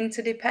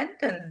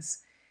interdependence.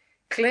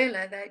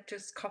 Clearly, they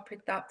just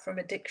copied that from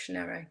a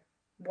dictionary.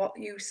 What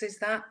use is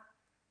that?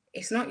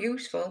 It's not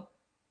useful.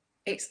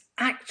 It's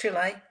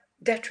actually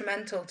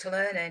detrimental to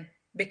learning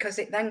because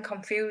it then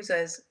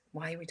confuses.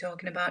 Why are we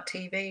talking about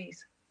TVs?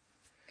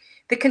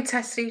 They can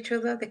test each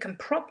other, they can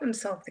problem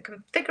solve, they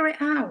can figure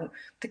it out,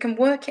 they can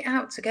work it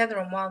out together.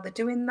 And while they're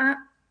doing that,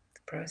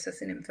 they're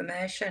processing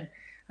information.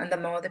 And the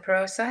more they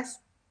process,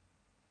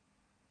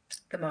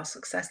 the more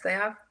success they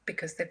have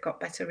because they've got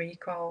better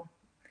recall.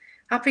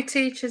 Happy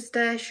Teachers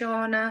Day,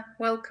 Shauna.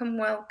 Welcome,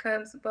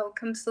 welcome,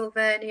 welcome,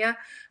 Sylvania.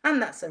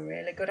 And that's a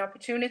really good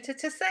opportunity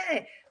to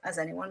say, has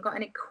anyone got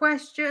any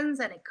questions,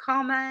 any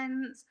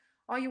comments?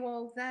 Are you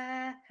all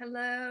there?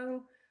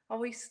 Hello? Are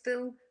we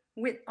still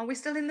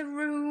in the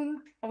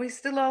room? Are we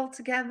still all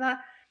together?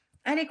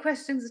 Any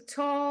questions at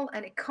all?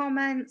 Any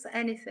comments?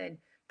 Anything?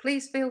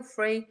 Please feel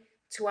free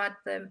to add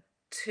them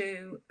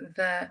to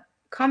the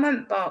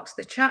comment box,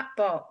 the chat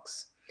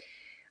box.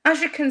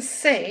 As you can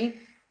see,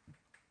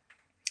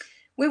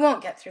 we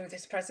won't get through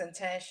this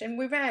presentation.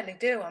 We rarely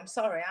do. I'm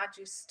sorry. I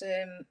just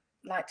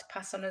like to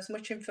pass on as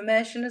much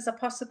information as I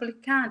possibly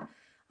can.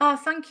 Oh,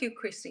 thank you,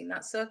 Christine.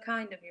 That's so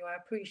kind of you. I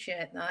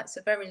appreciate that. It's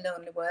a very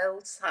lonely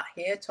world sat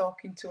here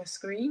talking to a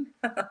screen.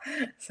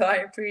 So I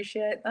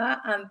appreciate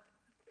that. And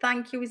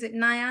thank you. Is it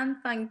Nyan?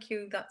 Thank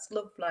you. That's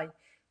lovely.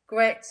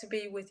 Great to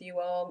be with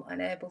you all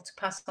and able to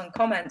pass on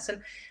comments.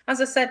 And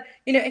as I said,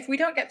 you know, if we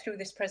don't get through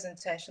this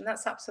presentation,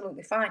 that's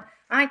absolutely fine.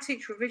 I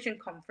teach revision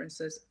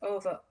conferences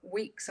over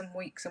weeks and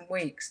weeks and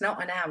weeks,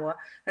 not an hour.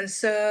 And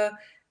so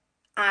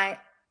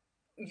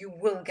you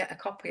will get a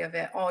copy of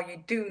it, or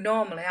you do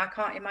normally. I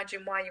can't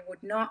imagine why you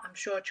would not. I'm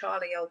sure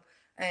Charlie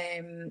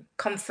will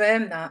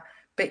confirm that.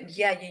 But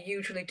yeah, you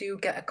usually do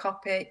get a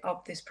copy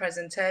of this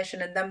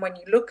presentation. And then when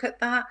you look at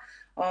that,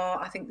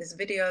 or I think there's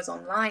videos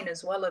online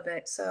as well of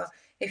it. So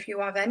if you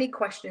have any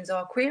questions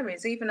or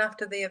queries, even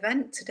after the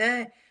event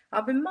today,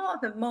 I'll be more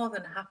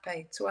than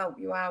happy to help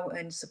you out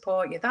and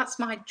support you. That's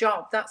my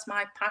job. That's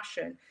my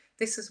passion.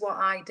 This is what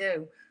I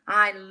do.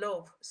 I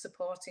love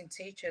supporting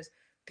teachers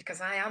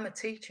because I am a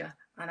teacher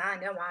and I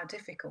know how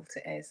difficult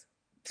it is.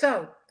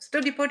 So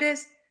study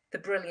buddies,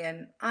 they're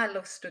brilliant. I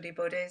love study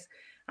buddies.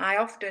 I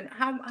often,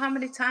 how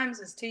many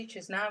times as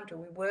teachers now do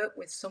we work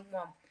with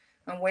someone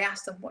and we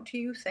ask them, what do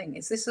you think?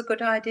 Is this a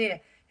good idea?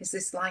 Is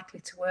this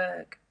likely to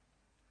work?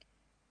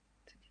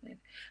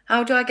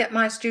 How do I get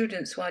my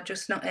students who are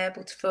just not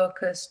able to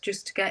focus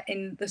just to get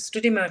in the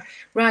study mode?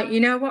 Right, you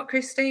know what,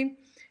 Christine?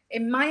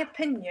 In my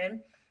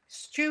opinion,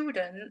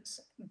 students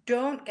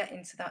don't get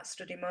into that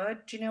study mode.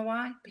 Do you know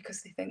why?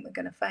 Because they think they're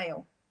going to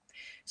fail.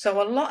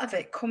 So a lot of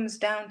it comes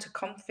down to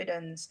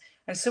confidence.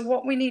 And so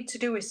what we need to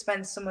do is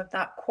spend some of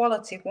that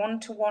quality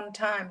one-to-one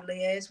time,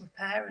 liaise with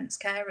parents,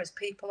 carers,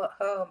 people at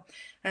home,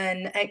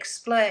 and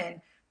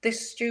explain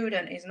this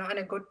student is not in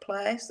a good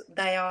place.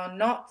 They are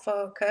not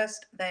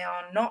focused. They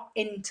are not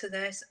into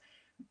this.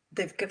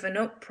 They've given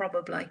up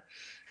probably.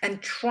 And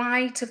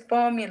try to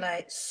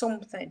formulate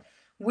something.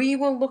 We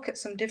will look at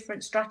some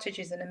different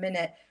strategies in a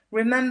minute.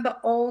 Remember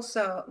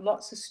also,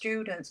 lots of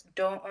students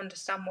don't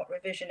understand what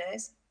revision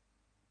is.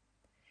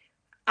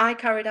 I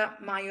carried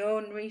out my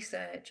own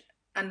research,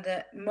 and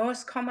the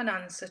most common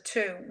answer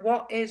to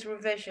what is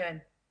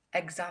revision?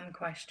 Exam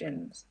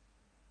questions.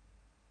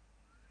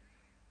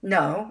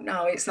 No,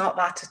 it's not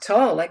that at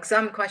all.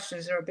 Exam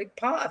questions are a big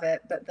part of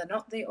it, but they're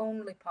not the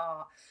only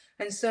part.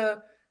 And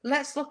so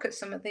let's look at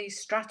some of these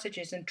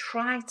strategies and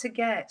try to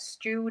get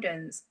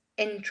students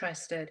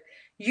interested.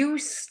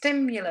 Use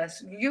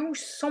stimulus,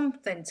 use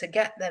something to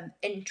get them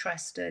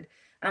interested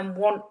and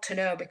want to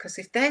know, because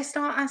if they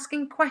start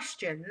asking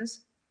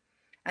questions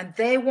and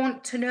they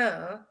want to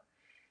know,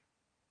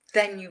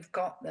 then you've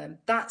got them.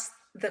 That's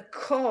the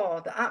core,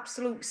 the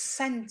absolute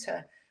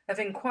center of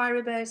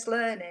inquiry-based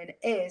learning,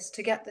 is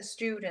to get the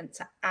student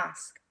to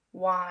ask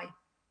why.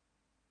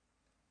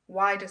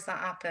 Why does that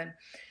happen?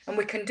 And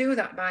we can do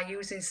that by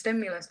using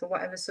stimulus for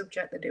whatever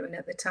subject they're doing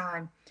at the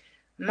time.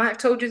 I might have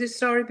told you this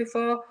story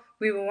before.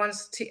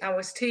 I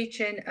was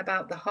teaching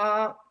about the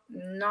heart,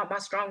 not my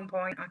strong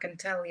point, I can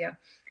tell you.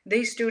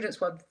 These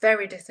students were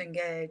very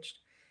disengaged.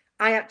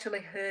 I actually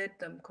heard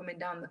them coming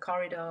down the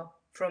corridor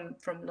from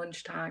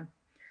lunchtime.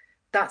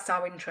 That's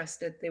how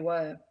interested they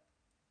were.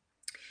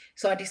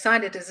 So I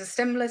decided as a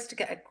stimulus to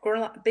get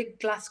a big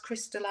glass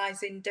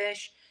crystallizing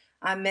dish.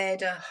 I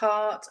made a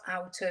heart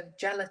out of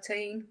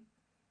gelatine.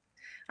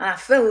 And I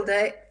filled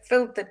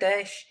the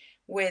dish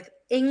with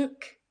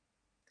ink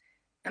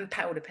and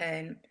powder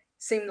paint.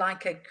 Seemed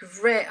like a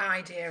great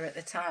idea at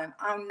the time.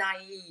 How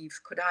naive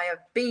could I have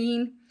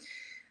been?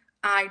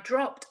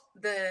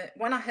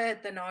 When I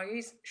heard the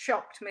noise,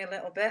 shocked me a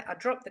little bit. I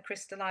dropped the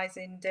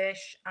crystallizing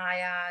dish.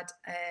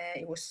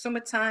 It was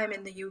summertime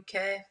in the UK,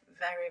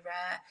 very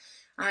rare.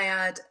 I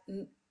had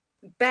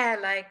bare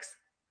legs,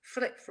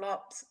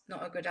 flip-flops,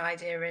 not a good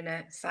idea in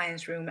a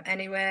science room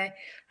anyway.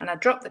 And I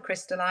dropped the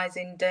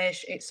crystallizing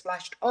dish. It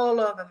splashed all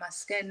over my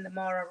skin. The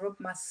more I rubbed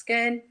my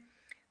skin,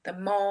 the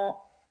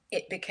more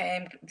it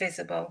became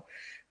visible.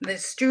 The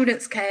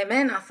students came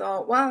in. I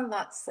thought, well,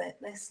 that's it.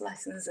 This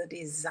lesson's a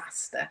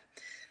disaster.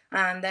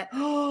 And then,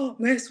 oh,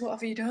 Miss, what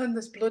have you done?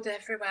 There's blood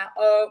everywhere.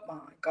 Oh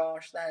my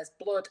gosh, there's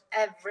blood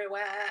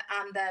everywhere.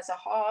 And there's a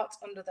heart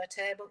under the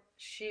table.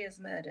 She has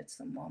murdered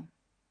someone.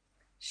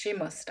 She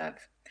must have.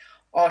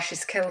 Or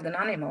she's killed an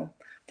animal.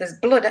 There's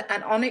blood,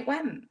 and on it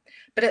went.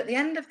 But at the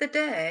end of the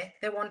day,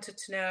 they wanted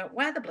to know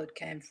where the blood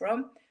came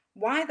from,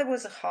 why there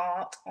was a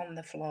heart on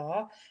the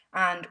floor,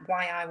 and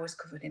why I was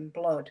covered in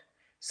blood.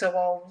 So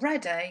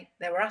already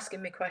they were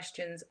asking me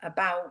questions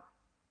about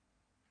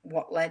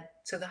what led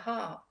to the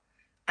heart.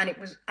 And it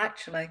was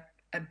actually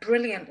a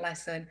brilliant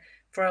lesson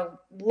for a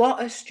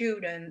lot of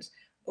students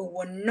who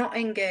were not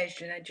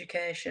engaged in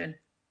education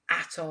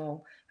at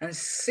all and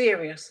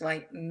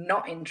seriously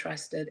not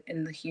interested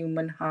in the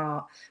human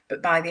heart.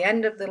 But by the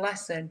end of the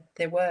lesson,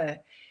 they were.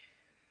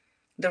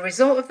 The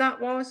result of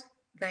that was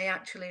they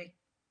actually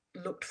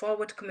looked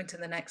forward to coming to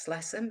the next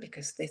lesson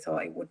because they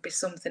thought it would be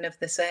something of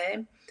the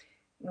same,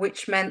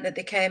 which meant that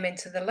they came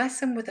into the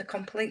lesson with a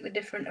completely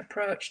different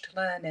approach to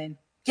learning.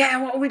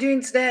 Yeah, what are we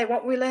doing today?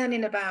 What are we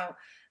learning about?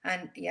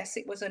 And yes,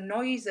 it was a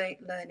noisy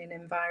learning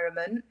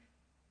environment,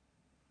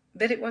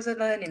 but it was a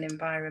learning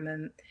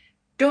environment.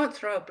 Don't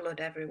throw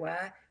blood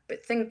everywhere,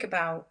 but think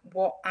about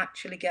what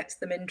actually gets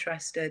them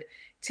interested.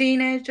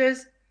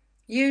 Teenagers,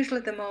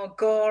 usually the more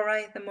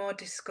gory, the more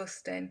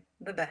disgusting,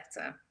 the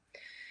better.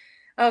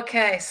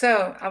 Okay,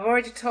 so I've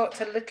already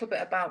talked a little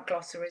bit about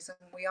glossaries, and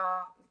we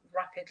are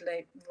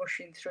rapidly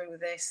rushing through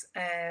this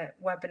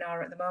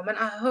webinar at the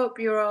moment. I hope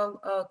you're all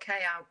okay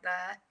out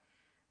there.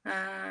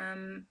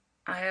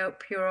 I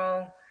hope you're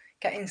all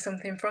getting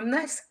something from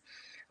this.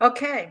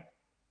 Okay,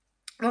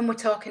 when we're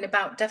talking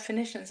about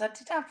definitions, I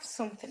did have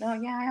something. Oh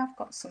yeah, I have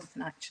got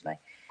something actually.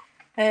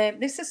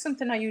 This is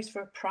something I used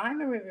for a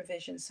primary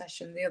revision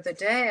session the other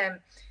day.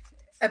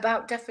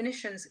 About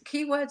definitions.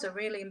 Keywords are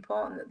really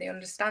important that they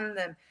understand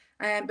them.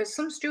 But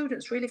some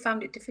students really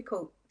found it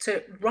difficult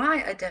to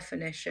write a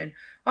definition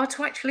or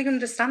to actually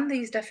understand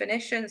these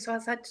definitions. So I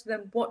said to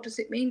them, what does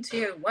it mean to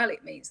you? Well,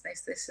 it means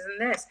this, this,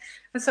 and this.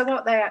 And so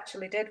what they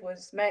actually did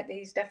was make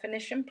these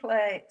definition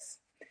plates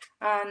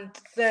and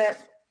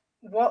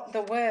what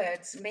the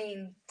words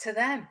mean to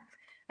them.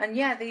 And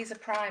yeah, these are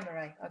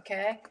primary,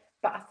 okay?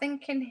 But I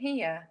think in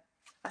here,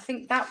 I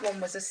think that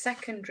one was a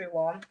secondary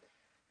one,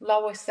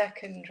 lower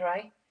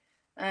secondary.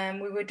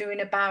 We were doing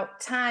about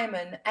time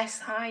and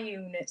SI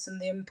units and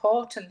the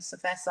importance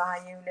of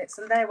SI units,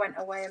 and they went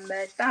away and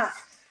made that.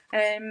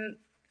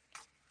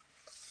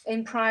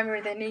 In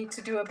primary, they need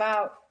to do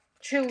about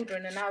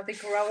children and how they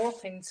grow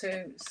up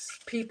into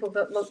people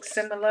that look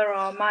similar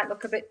or might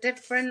look a bit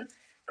different.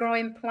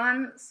 Growing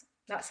plants,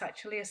 that's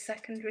actually a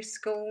secondary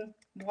school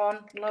one,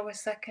 lower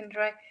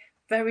secondary.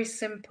 Very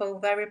simple,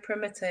 very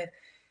primitive.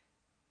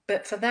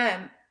 But for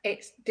them,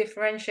 it's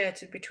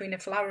differentiated between a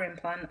flowering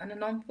plant and a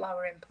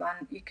non-flowering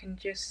plant. You can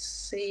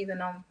just see the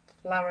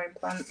non-flowering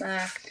plant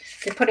there.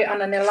 They put it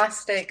on an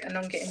elastic and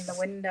hung it in the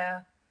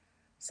window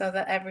so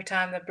that every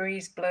time the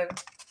breeze blew,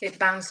 it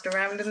bounced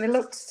around and they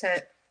looked at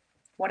it.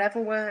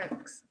 Whatever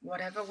works,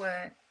 whatever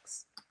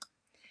works.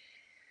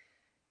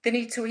 They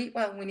need to eat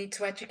well. We need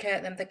to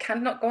educate them. They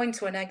cannot go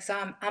into an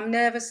exam. I'm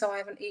nervous, so I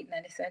haven't eaten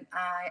anything.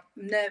 I'm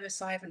nervous,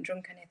 so I haven't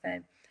drunk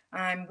anything.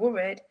 I'm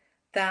worried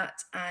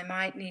that I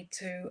might need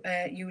to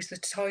use the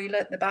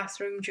toilet, the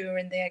bathroom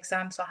during the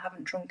exam, so I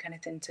haven't drunk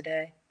anything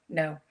today.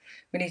 No,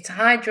 we need to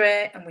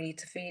hydrate and we need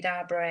to feed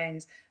our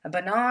brains. A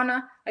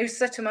banana, I used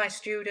to say to my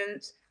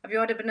students, have you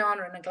had a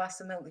banana and a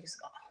glass of milk? They used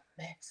to go, oh,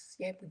 miss,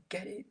 yeah,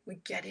 we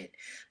get it.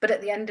 But at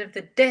the end of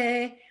the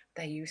day,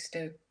 they used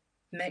to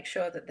make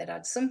sure that they'd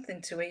had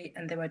something to eat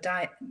and they were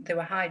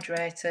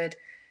hydrated,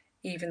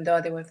 even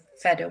though they were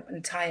fed up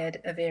and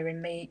tired of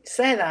hearing me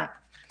say that.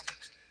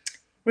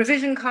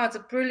 Revision cards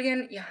are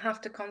brilliant. You have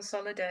to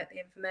consolidate the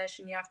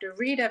information. You have to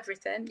read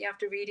everything. You have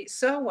to read it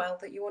so well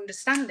that you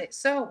understand it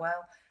so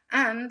well,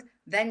 and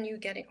then you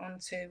get it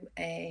onto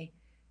a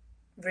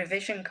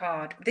revision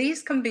card.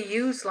 These can be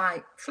used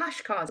like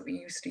flashcards that we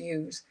used to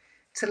use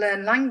to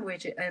learn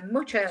language at a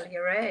much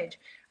earlier age.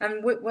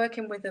 And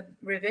working with a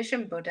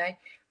revision buddy,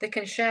 they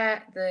can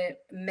share the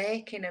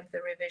making of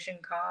the revision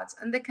cards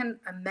and they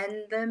can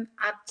amend them,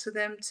 add to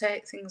them,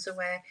 take things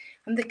away,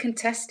 and they can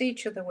test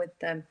each other with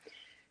them.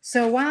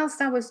 So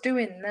whilst I was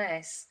doing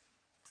this,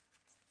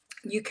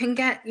 you can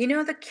get, you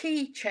know, the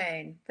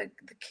keychain, the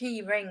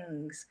key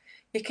rings,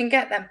 you can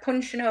get them,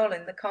 punch a hole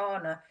in the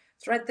corner,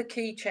 thread the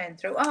keychain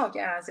through, oh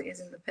yeah, as it is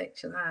in the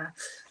picture there,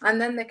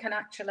 and then they can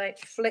actually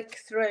flick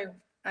through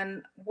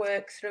and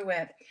work through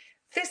it.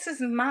 This is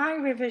my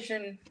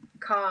revision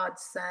card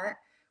set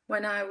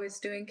when I was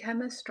doing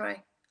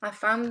chemistry. I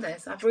found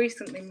this, I've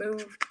recently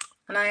moved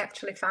and I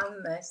actually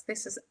found this.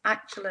 This is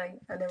actually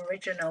an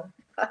original.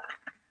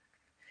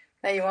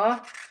 There you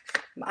are.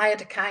 I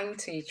had a kind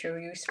teacher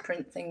who used to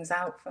print things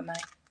out for me.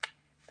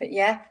 But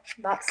yeah,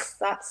 that's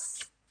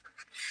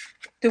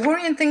the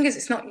worrying thing is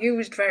it's not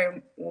used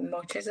very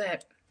much, is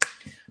it?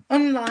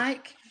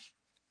 Unlike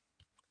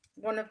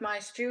one of my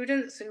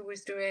students who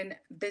was doing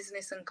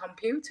business and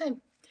computing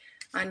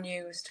and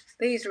used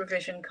these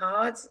revision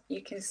cards,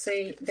 you can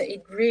see that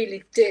he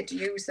really did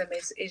use them.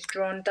 He's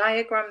drawn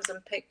diagrams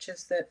and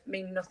pictures that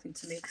mean nothing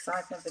to me because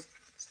I've never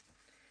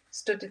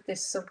studied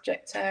this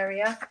subject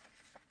area.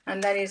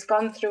 And then he's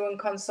gone through and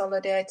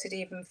consolidated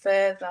even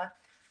further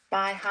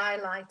by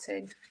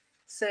highlighting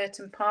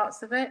certain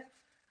parts of it,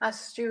 as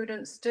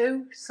students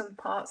do, some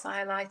parts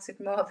highlighted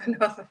more than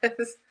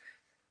others,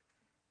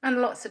 and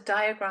lots of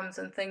diagrams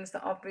and things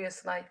that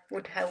obviously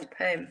would help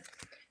him.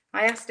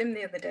 I asked him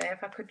the other day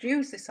if I could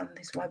use this on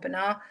this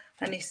webinar,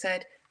 and he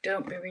said,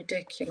 don't be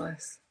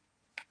ridiculous.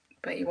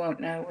 but he won't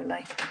know, will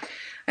he?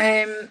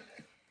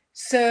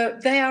 So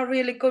they are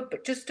really good,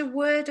 but just a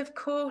word of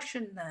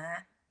caution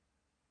there.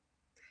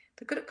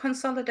 They're good at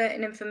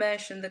consolidating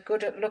information. They're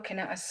good at looking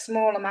at a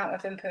small amount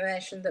of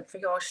information that for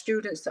your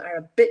students that are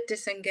a bit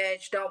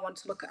disengaged, don't want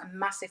to look at a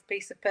massive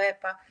piece of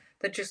paper.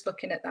 They're just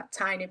looking at that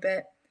tiny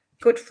bit.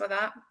 Good for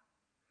that.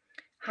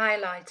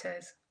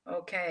 Highlighters.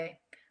 Okay.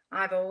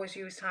 I've always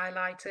used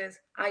highlighters.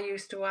 I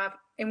used to have,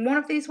 in one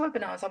of these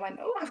webinars, I went,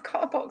 oh, I've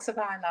got a box of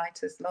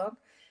highlighters, love.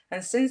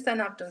 And since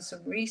then, I've done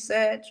some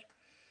research.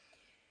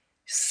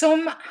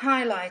 Some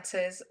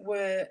highlighters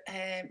were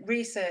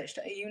researched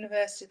at a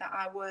university that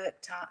I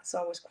worked at,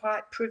 so I was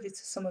quite privy to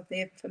some of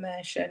the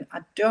information.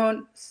 I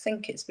don't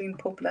think it's been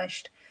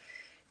published.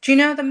 Do you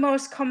know the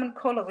most common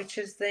colour, which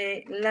is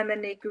the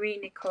lemony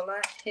greeny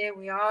colour? Here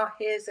we are.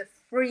 Here's a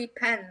free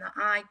pen that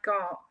I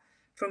got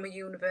from a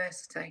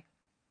university.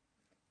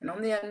 And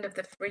on the end of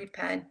the free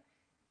pen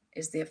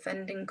is the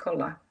offending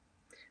colour.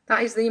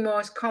 That is the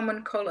most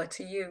common colour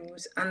to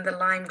use, and the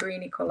lime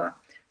greeny colour.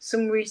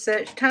 Some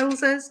research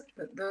tells us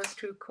that those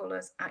two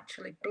colours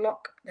actually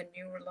block the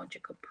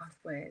neurological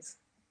pathways.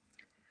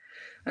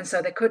 And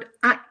so they could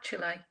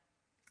actually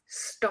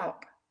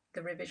stop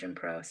the revision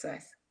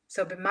process.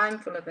 So be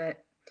mindful of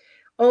it.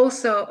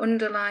 Also,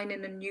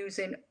 underlining and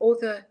using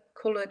other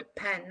coloured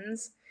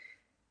pens.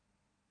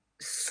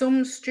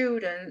 Some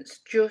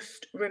students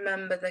just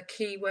remember the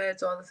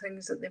keywords or the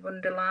things that they've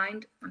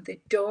underlined, and they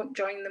don't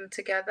join them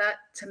together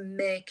to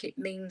make it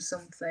mean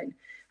something.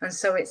 And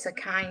so it's a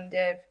kind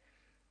of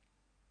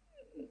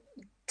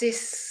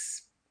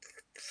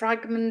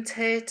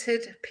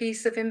disfragmented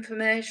piece of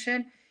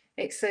information.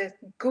 It's a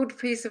good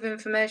piece of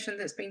information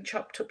that's been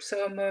chopped up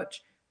so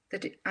much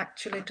that it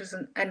actually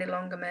doesn't any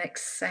longer make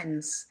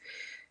sense.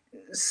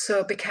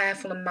 So be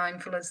careful and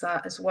mindful of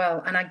that as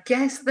well. And I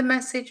guess the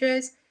message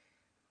is,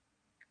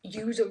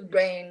 use a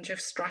range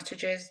of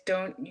strategies.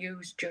 Don't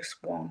use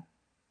just one.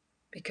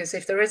 Because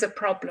if there is a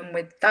problem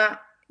with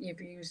that,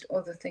 you've used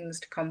other things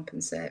to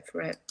compensate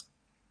for it.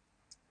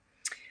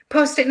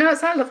 Post-it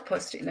notes. I love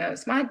post-it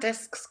notes. My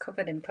desk's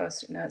covered in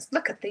post-it notes.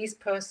 Look at these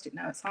post-it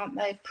notes. Aren't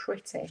they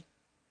pretty?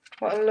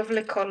 What a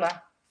lovely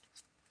colour.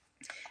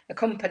 The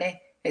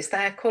company, it's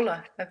their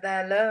colour of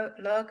their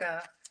logo.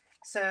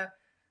 So,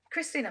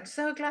 Christine, I'm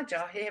so glad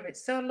you're here.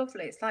 It's so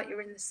lovely. It's like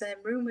you're in the same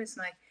room as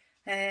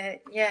me.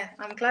 Yeah,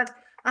 I'm glad.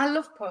 I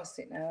love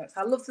post-it notes.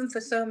 I love them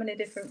for so many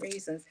different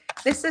reasons.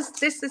 This is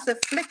a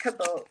Flickr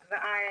book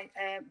that I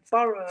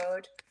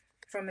borrowed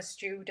from a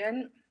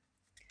student.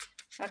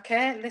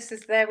 Okay, this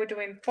is there. We're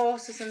doing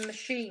forces and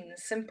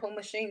machines, simple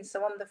machines.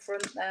 So on the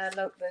front there,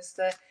 look, there's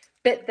the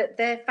bit that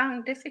they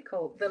found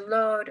difficult, the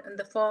load and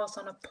the force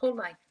on a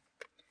pulley.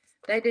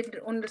 They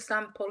didn't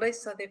understand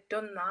pulleys, so they've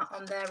done that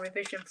on their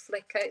revision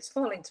Flickr. It's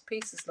falling to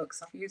pieces, look,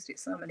 I've used it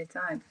so many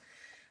times.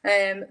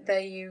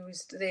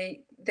 They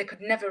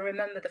could never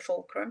remember the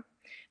fulcrum,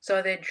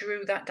 so they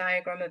drew that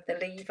diagram of the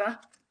lever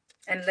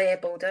and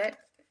labelled it.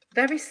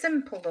 Very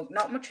simple, look,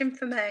 not much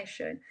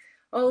information.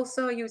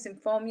 Also using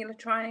formula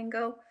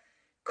triangle,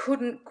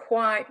 couldn't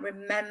quite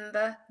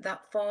remember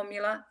that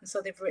formula, and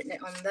so they've written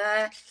it on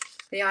there.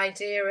 The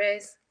idea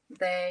is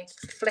they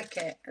flick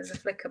it as a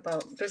Flickr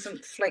book. It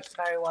doesn't flick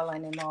very well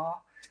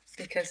anymore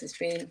because it's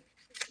been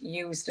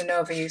used and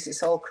overused.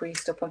 It's all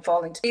creased up and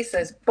falling to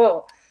pieces,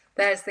 but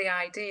there's the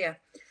idea.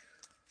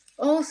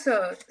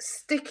 Also,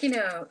 sticky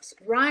notes.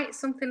 Write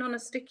something on a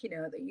sticky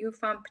note that you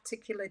found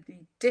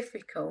particularly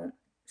difficult.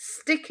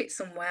 Stick it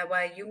somewhere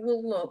where you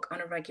will look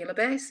on a regular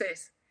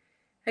basis.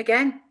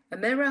 Again, a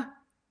mirror.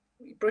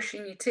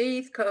 Brushing your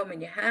teeth,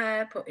 combing your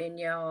hair, putting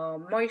your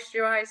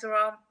moisturiser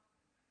on.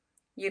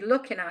 You're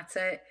looking at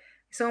it.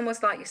 It's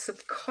almost like you're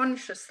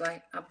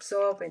subconsciously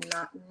absorbing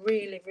that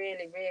really,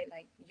 really,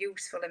 really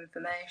useful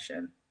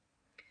information.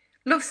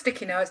 Love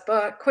sticky notes,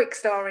 but quick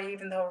story,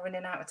 even though we're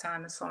running out of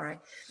time, I'm sorry.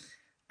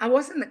 I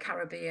was in the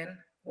Caribbean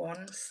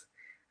once,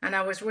 and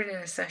I was running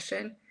a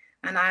session,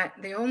 and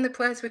the only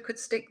place we could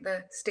stick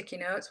the sticky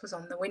notes was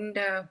on the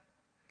window.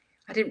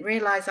 I didn't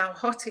realise how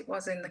hot it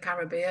was in the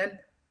Caribbean,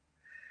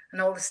 and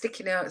all the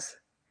sticky notes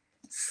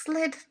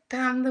slid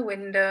down the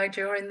window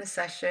during the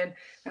session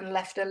and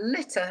left a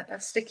litter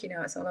of sticky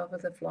notes all over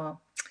the floor.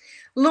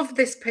 Love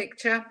this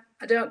picture.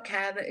 I don't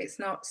care that it's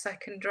not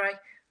secondary.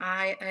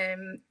 I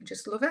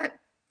just love it.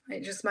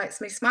 It just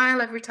makes me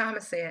smile every time I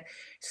see it.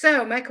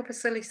 So, make up a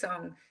silly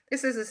song.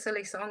 This is a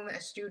silly song that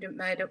a student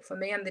made up for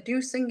me, and they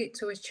do sing it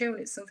to a tune.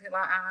 It's something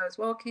like, I was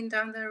walking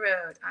down the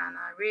road and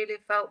I really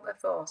felt the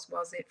force.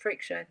 Was it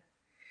friction?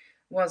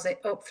 Was it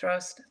up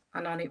thrust?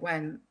 And on it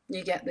went.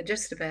 You get the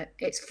gist of it.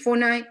 It's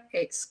funny.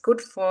 It's good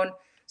fun.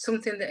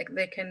 Something that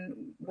they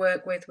can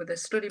work with a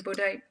study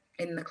buddy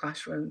in the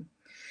classroom.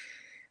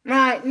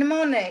 Right,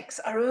 mnemonics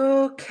are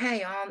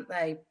okay, aren't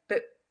they?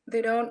 But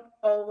they don't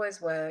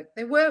always work.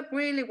 They work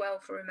really well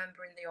for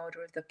remembering the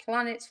order of the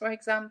planets, for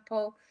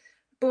example,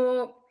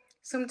 but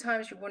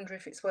sometimes you wonder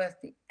if it's worth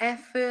the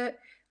effort.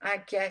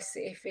 I guess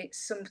if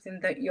it's something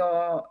that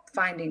you're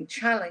finding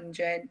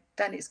challenging,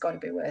 then it's got to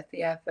be worth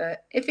the effort.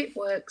 If it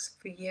works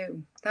for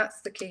you,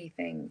 that's the key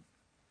thing.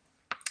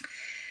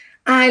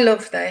 I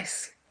love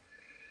this.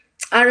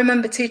 I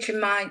remember teaching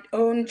my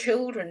own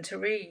children to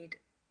read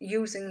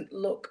using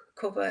look,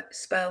 cover,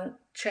 spell,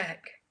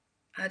 check.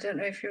 I don't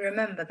know if you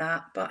remember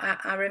that, but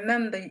I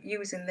remember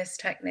using this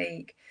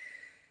technique.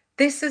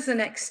 This is an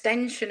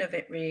extension of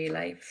it,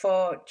 really,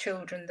 for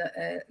children that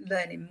are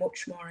learning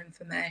much more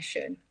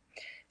information.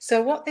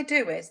 So what they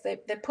do is they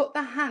put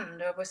their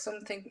hand over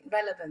something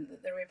relevant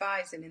that they're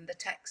revising in the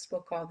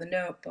textbook or the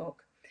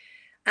notebook,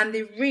 and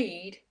they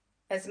read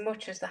as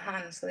much as the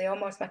hand. So they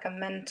almost make a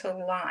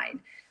mental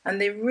line, and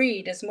they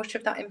read as much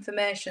of that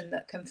information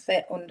that can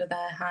fit under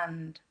their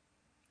hand.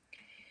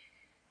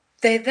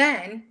 They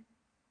then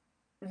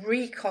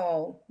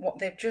recall what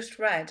they've just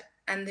read,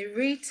 and they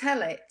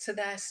retell it to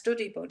their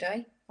study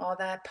buddy or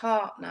their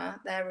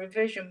partner, their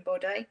revision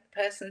buddy,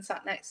 person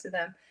sat next to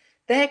them.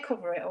 They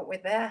cover it up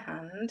with their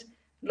hand,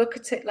 look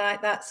at it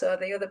like that so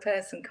the other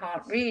person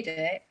can't read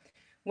it.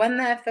 When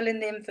they're filling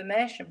the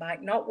information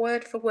back, not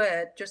word for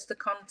word, just the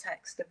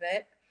context of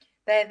it,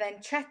 they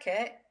then check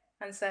it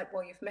and say,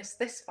 well, you've missed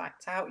this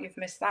fact out, you've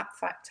missed that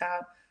fact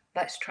out,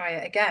 let's try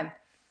it again.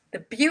 The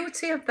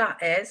beauty of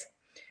that is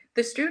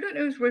the student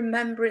who's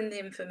remembering the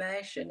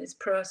information is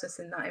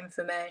processing that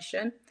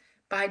information.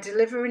 By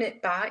delivering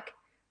it back,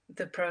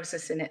 they're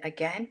processing it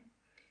again.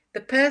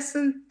 The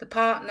person, the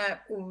partner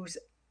who's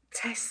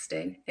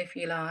testing, if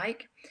you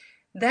like,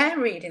 they're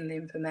reading the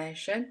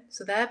information,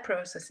 so they're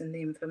processing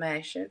the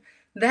information.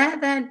 They're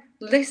then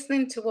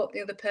listening to what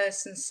the other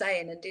person's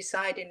saying and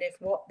deciding if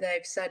what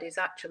they've said is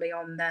actually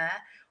on there,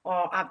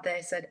 or have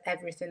they said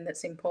everything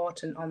that's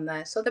important on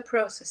there. So they're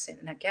processing,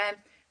 and again,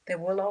 they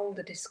will hold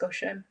a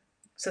discussion.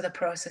 So they're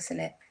processing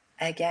it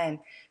again.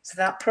 So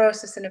that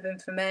processing of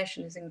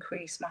information is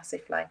increased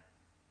massively.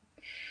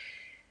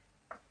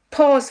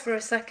 Pause for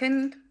a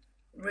second.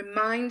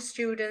 Remind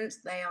students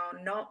they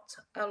are not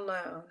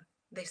alone.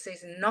 This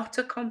is not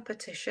a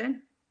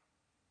competition.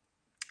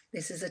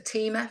 This is a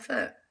team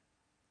effort.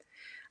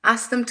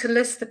 Ask them to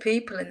list the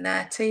people in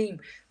their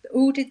team.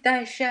 Who did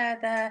they share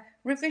their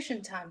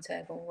revision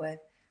timetable with?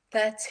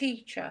 Their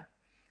teacher,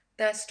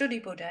 their study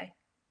buddy,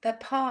 their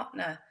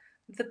partner,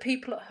 the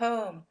people at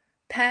home,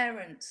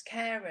 parents,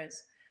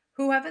 carers,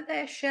 whoever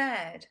they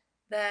shared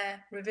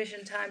their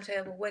revision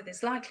timetable with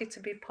is likely to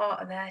be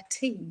part of their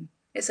team.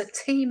 It's a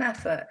team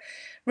effort.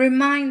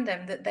 Remind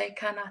them that they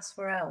can ask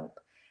for help.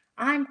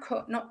 I'm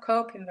not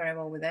coping very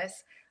well with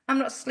this. I'm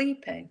not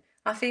sleeping.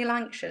 I feel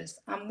anxious.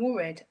 I'm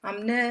worried.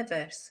 I'm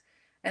nervous.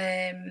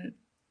 And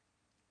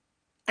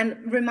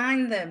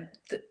remind them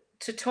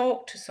to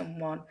talk to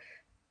someone,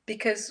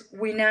 because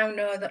we now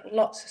know that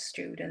lots of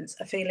students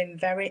are feeling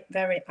very,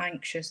 very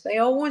anxious. They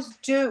always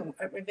do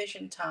at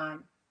revision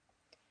time.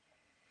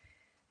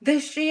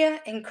 This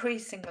year,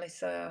 increasingly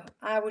so.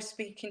 I was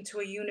speaking to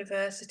a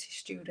university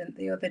student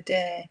the other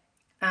day,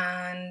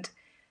 and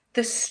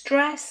the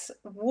stress,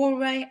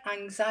 worry,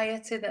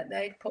 anxiety that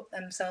they'd put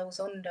themselves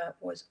under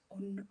was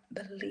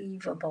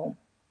unbelievable.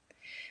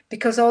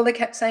 Because all they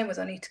kept saying was,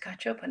 I need to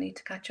catch up, I need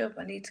to catch up,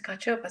 I need to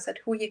catch up. I said,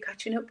 who are you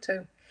catching up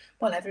to?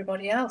 Well,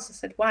 everybody else. I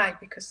said, why?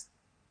 Because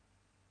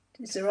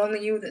is there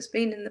only you that's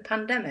been in the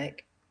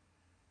pandemic?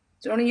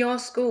 Is there only your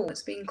school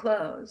that's been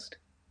closed?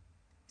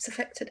 It's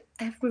affected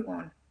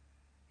everyone.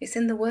 It's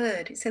in the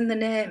word, it's in the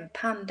name,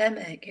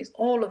 pandemic. It's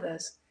all of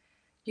us.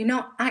 You're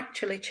not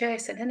actually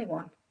chasing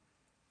anyone,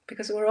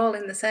 because we're all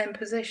in the same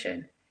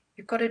position.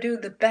 You've got to do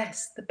the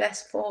best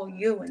for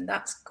you, and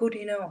that's good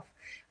enough.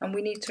 And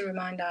we need to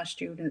remind our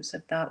students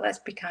of that. Let's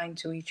be kind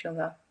to each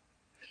other.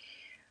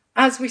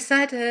 As we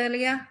said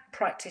earlier,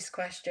 practice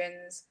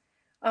questions.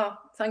 Oh,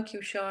 thank you,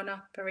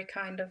 Shauna. Very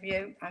kind of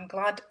you. I'm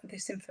glad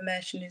this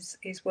information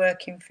is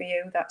working for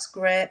you. That's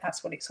great.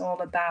 That's what it's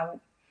all about.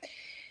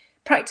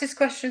 Practice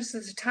questions,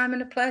 there's a time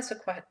and a place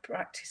for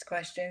practice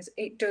questions.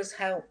 It does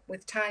help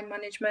with time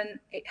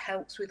management. It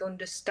helps with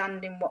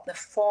understanding what the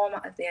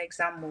format of the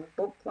exam will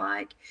look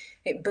like.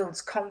 It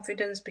builds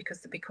confidence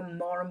because they become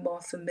more and more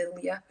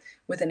familiar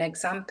with an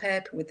exam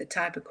paper, with the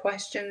type of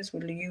questions,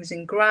 with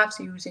using graphs,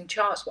 using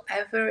charts,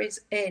 whatever is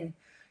in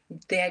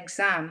the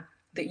exam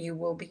that you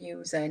will be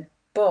using.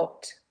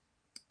 But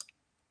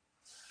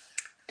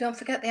don't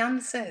forget the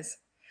answers.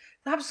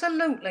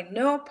 Absolutely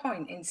no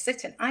point in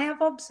sitting. I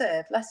have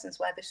observed lessons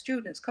where the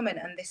students come in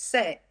and they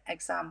say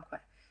exam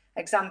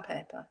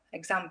paper.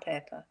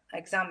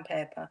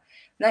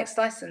 Next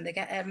lesson, they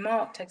get a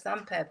marked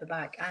exam paper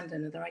back and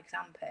another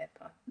exam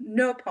paper.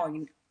 No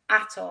point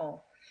at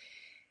all.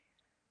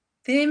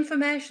 The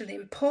information, the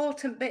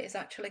important bit is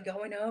actually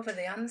going over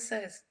the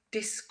answers,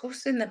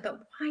 discussing them.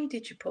 But why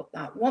did you put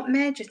that? What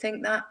made you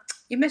think that?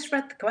 You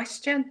misread the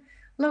question.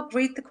 Look,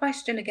 read the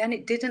question again.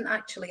 It didn't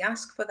actually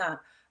ask for that.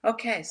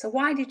 Okay, so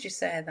why did you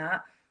say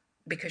that?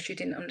 Because you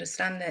didn't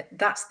understand it.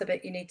 That's the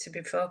bit you need to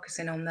be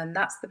focusing on then.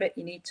 That's the bit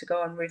you need to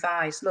go and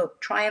revise. Look,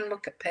 try and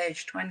look at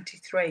page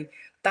 23.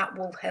 That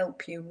will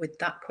help you with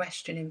that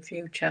question in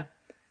future.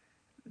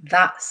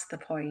 That's the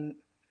point.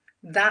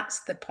 That's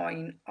the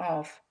point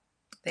of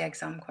the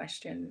exam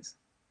questions.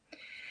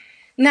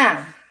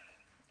 Now,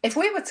 if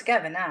we were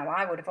together now,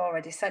 I would have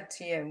already said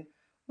to you,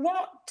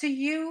 What do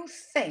you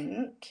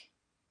think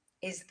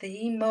is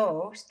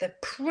the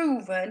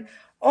proven,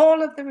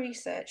 all of the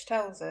research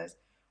tells us,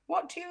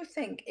 what do you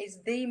think is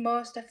the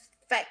most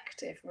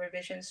effective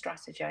revision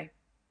strategy?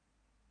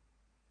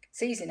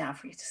 It's easy now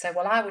for you to say,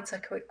 well, I would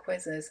say quick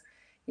quizzes.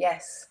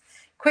 Yes,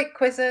 quick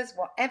quizzes,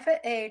 whatever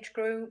age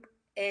group,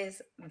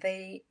 is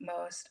the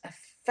most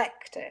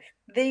effective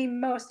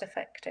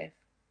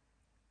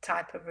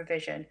type of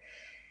revision.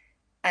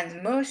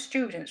 And most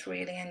students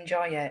really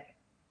enjoy it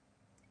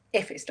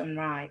if it's done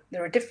right.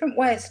 There are different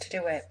ways to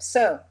do it.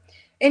 So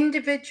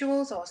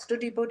individuals or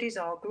study buddies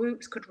or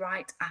groups could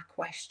write a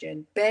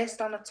question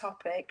based on a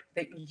topic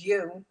that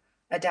you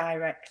are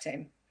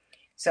directing.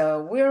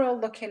 So we're all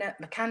looking at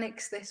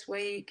mechanics this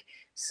week.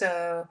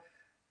 So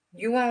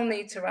you all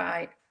need to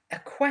write a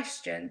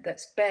question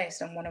that's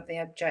based on one of the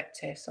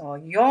objectives. Or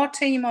your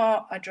team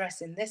are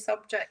addressing this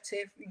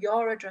objective,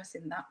 you're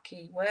addressing that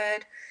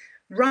keyword.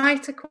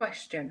 Write a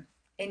question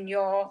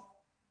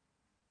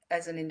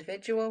as an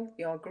individual,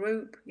 your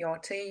group, your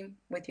team,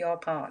 with your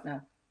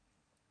partner.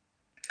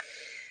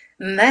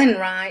 And then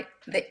write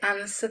the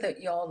answer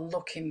that you're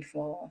looking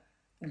for.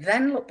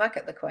 Then look back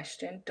at the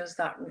question. Does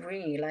that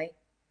really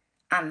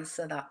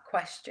answer that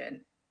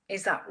question?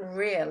 Is that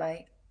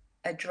really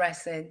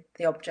addressing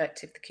the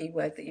objective, the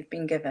keyword that you've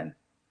been given?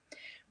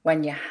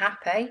 When you're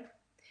happy,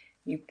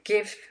 you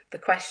give the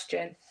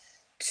question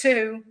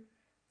to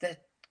the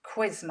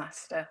quiz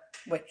master,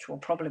 which will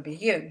probably be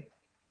you.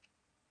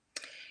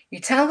 You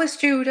tell the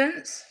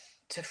students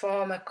to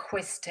form a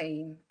quiz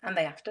team, and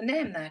they have to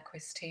name their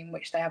quiz team,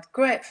 which they have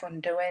great fun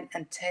doing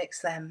and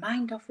takes their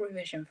mind off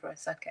revision for a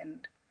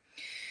second.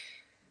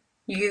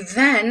 You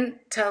then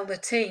tell the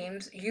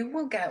teams you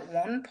will get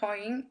 1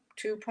 point,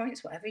 2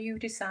 points, whatever you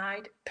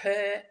decide,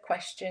 per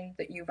question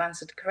that you've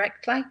answered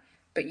correctly,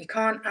 but you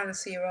can't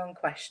answer your own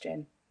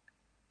question.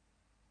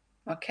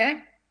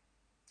 Okay?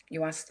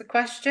 You ask the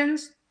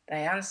questions,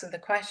 they answer the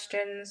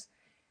questions,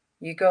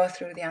 you go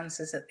through the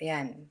answers at the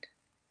end.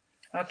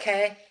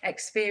 Okay,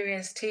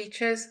 experienced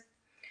teachers,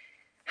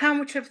 how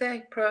much have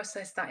they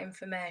processed that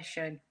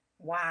information?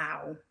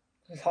 Wow,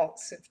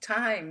 lots of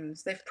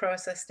times. They've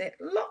processed it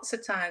lots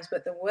of times,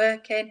 but they're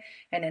working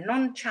in a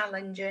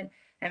non-challenging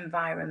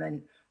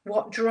environment.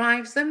 What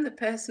drives them? The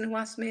person who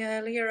asked me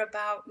earlier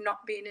about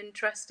not being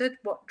interested,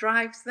 what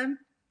drives them?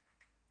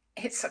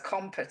 It's a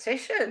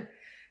competition.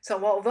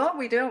 So although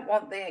we don't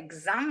want the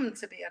exam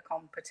to be a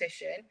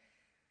competition,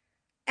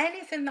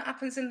 anything that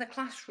happens in the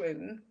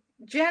classroom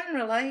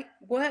generally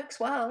works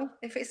well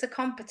if it's a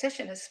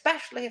competition,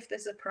 especially if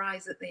there's a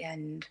prize at the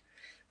end.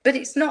 But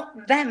it's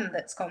not them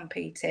that's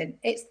competing,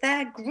 it's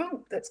their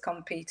group that's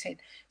competing.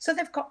 So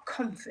they've got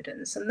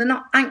confidence and they're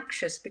not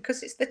anxious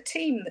because it's the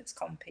team that's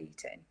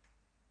competing.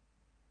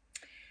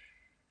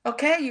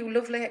 Okay, you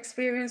lovely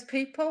experienced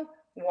people,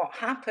 what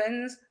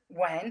happens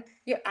when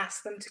you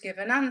ask them to give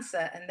an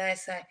answer and they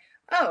say,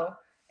 oh,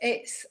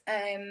 it's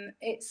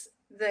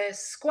the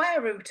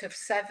square root of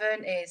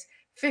 7 is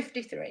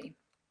 53.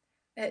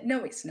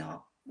 No, it's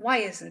not. Why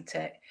isn't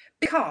it?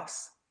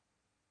 Because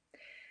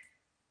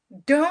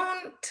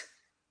don't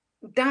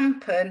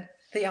dampen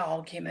the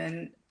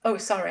argument. Oh,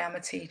 sorry, I'm a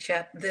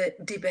teacher. The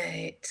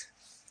debate.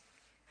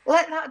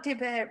 Let that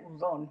debate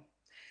run.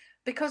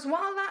 Because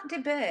while that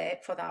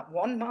debate for that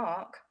 1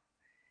 mark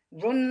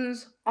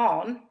runs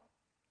on,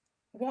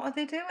 what are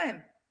they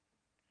doing?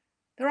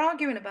 They're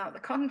arguing about the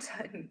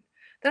content.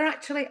 They're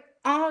actually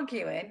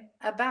arguing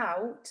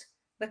about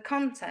the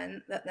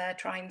content that they're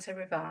trying to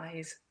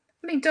revise.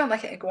 I mean, don't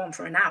let it go on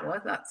for an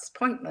hour, that's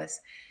pointless.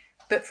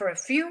 But for a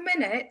few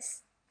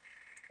minutes,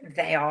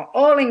 they are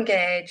all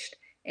engaged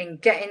in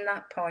getting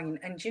that point.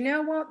 And you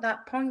know what?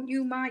 That point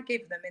you might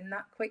give them in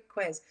that quick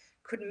quiz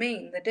could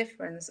mean the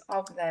difference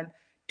of them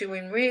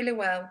doing really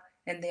well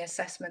in the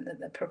assessment that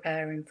they're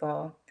preparing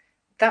for.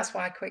 That's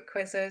why quick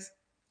quizzes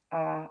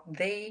are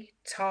the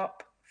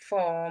top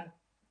form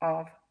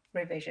of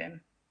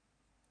revision.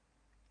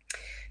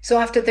 So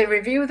after they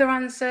review their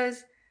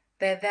answers,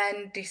 they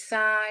then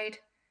decide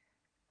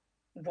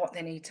what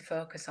they need to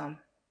focus on.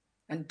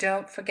 And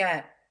don't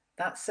forget,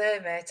 that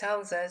survey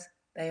tells us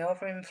they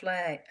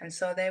overinflate, and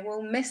so they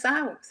will miss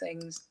out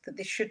things that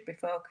they should be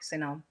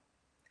focusing on.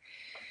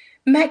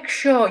 Make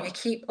sure you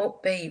keep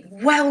upbeat.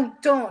 Well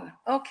done.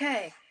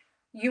 Okay,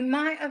 you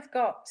might have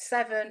got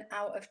 7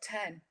 out of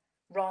 10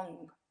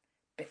 wrong,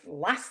 but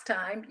last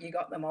time you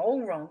got them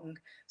all wrong.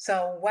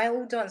 So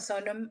well done. So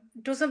it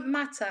doesn't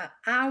matter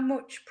how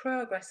much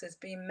progress has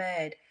been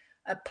made,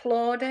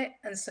 applaud it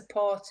and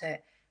support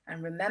it.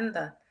 And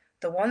remember,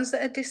 the ones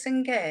that are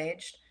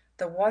disengaged,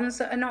 the ones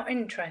that are not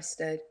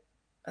interested,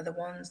 are the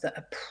ones that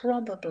are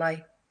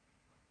probably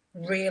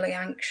really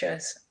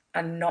anxious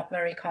and not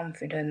very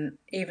confident,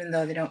 even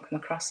though they don't come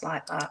across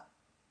like that.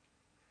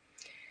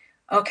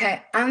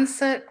 Okay,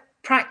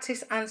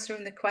 practice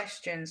answering the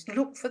questions.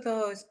 Look for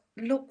those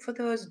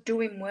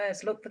doing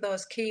words, look for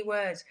those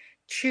keywords.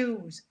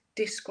 Choose,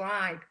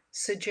 describe,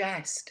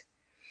 suggest.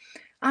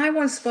 I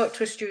once spoke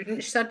to a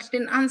student, she said, I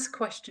didn't answer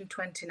question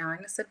 29.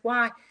 I said,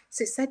 why?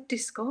 So it said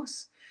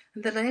discuss.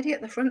 And the lady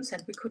at the front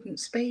said we couldn't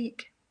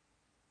speak.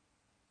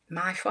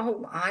 My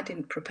fault. I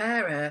didn't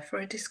prepare her for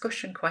a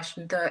discussion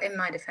question, though in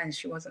my defence,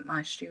 she wasn't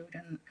my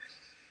student.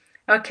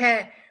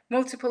 Okay,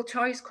 multiple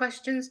choice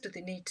questions. Do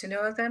they need to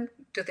know them?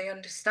 Do they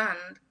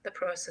understand the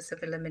process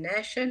of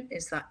elimination?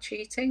 Is that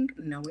cheating?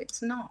 No,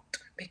 it's not,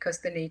 because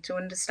they need to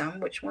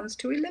understand which ones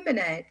to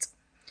eliminate.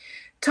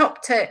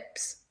 Top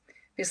tips.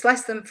 If it's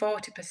less than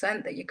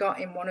 40% that you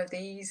got in one of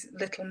these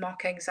little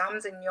mock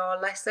exams in your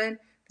lesson,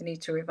 they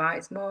need to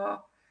revise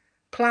more.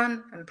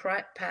 Plan and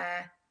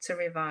prepare to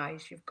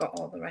revise. You've got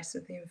all the rest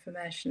of the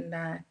information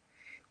there.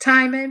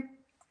 Timing.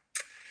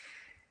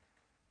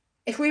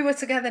 If we were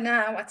together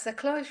now, I'd say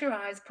close your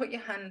eyes, put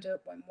your hand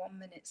up when 1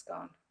 minute's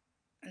gone.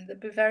 And there'd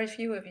be very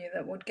few of you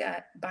that would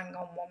get bang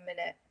on 1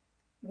 minute.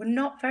 We're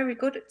not very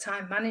good at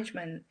time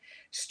management.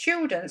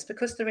 Students,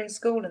 because they're in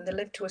school and they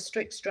live to a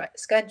strict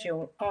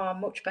schedule, are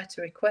much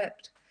better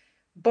equipped.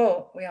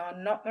 But we are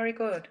not very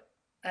good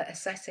at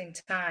assessing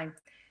time.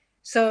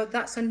 So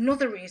that's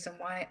another reason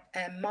why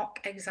a mock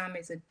exam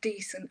is a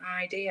decent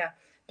idea,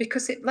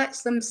 because it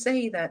lets them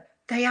see that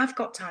they have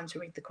got time to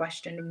read the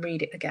question and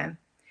read it again.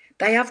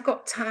 They have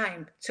got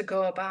time to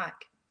go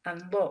back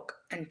and look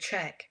and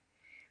check.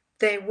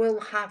 They will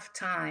have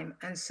time.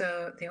 And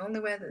so the only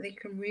way that they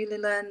can really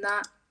learn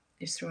that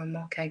is through a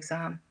mock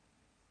exam.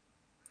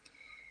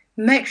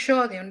 Make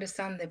sure they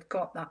understand they've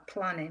got that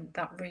planning,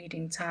 that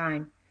reading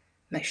time.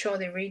 Make sure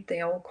they read the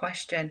whole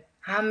question.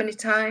 How many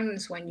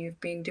times when you've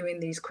been doing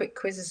these quick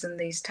quizzes and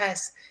these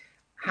tests,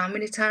 how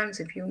many times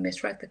have you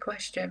misread the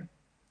question?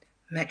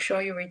 Make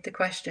sure you read the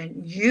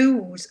question.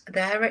 Use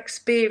their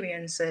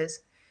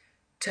experiences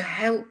to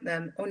help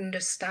them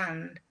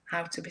understand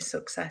how to be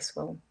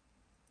successful.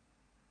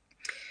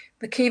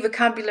 The key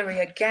vocabulary,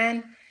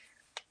 again,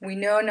 we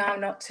know now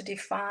not to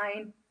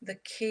define the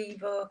key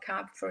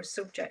vocab for a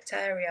subject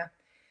area,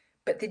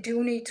 but they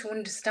do need to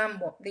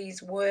understand what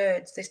these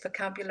words, this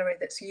vocabulary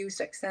that's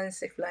used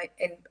extensively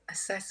in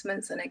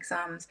assessments and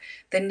exams,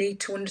 they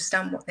need to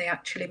understand what they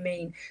actually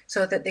mean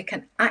so that they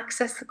can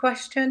access the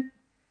question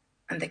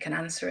and they can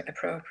answer it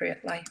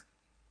appropriately.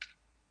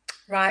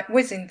 Right,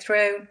 whizzing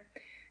through.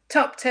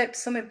 Top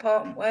tips, some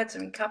important words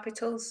are in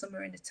capitals, some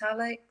are in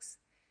italics.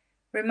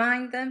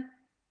 Remind them,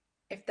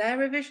 if their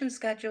revision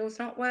schedule's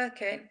not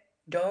working,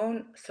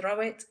 don't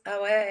throw it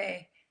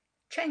away.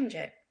 Change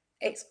it.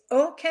 It's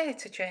okay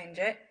to change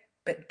it,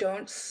 but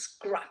don't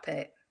scrap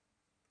it.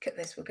 Look at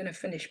this, we're going to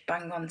finish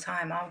bang on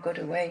time. How good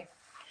are we?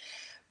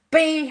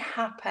 Be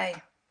happy.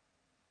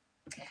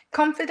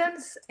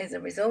 Confidence is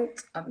a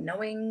result of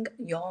knowing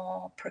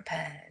you're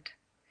prepared.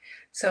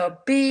 So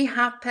be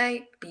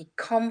happy, be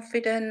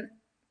confident,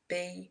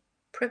 be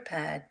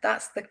prepared.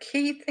 That's the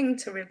key thing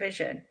to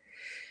revision.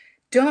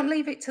 Don't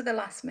leave it to the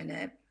last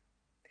minute.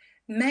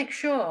 Make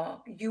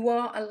sure you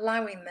are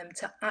allowing them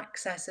to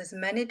access as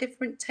many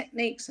different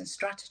techniques and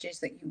strategies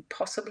that you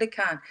possibly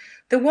can.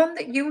 The one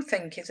that you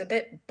think is a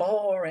bit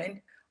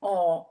boring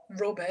or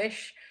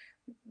rubbish,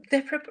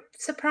 they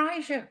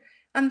surprise you.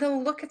 And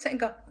they'll look at it and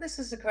go, this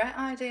is a great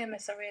idea,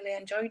 miss. I really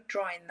enjoyed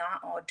drawing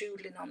that or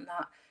doodling on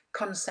that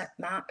concept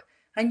map.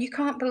 And you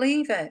can't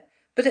believe it.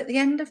 But at the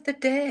end of the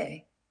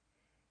day,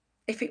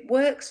 if it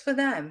works for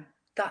them,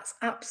 that's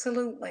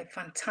absolutely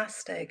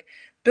fantastic.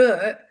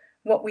 But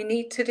what we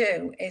need to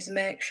do is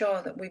make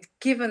sure that we've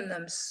given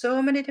them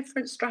so many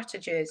different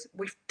strategies.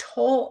 We've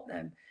taught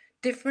them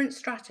different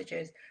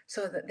strategies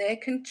so that they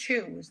can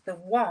choose the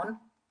one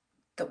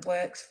that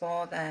works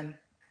for them.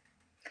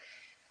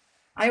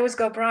 I always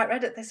go bright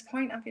red at this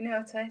point, have you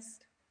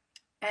noticed?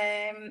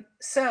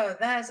 So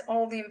there's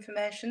all the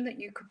information that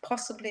you could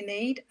possibly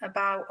need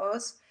about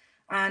us.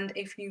 And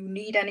if you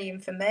need any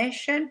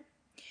information,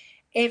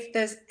 if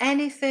there's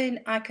anything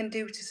I can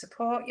do to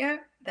support you,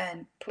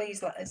 then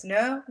please let us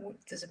know.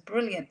 There's a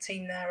brilliant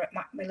team there at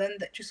Macmillan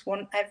that just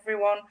want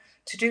everyone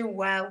to do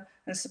well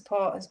and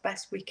support as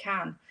best we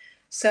can.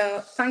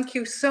 So thank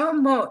you so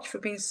much for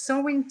being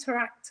so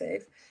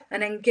interactive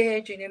and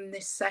engaging in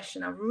this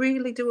session. I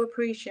really do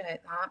appreciate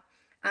that.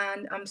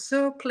 And I'm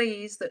so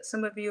pleased that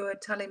some of you are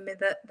telling me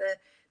that the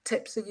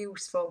tips are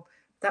useful.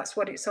 That's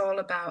what it's all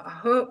about. I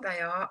hope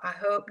they are. I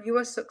hope you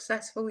are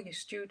successful, your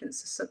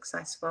students are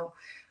successful.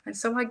 And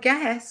so I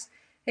guess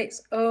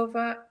it's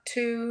over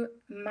to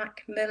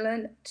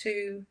Macmillan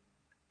to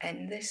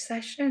end this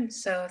session.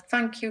 So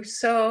thank you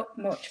so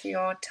much for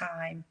your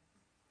time.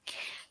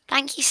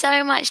 Thank you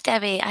so much,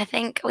 Debbie. I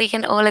think we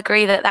can all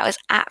agree that that was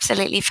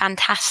absolutely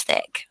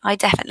fantastic. I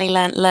definitely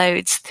learnt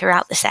loads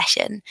throughout the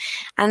session.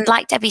 And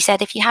like Debbie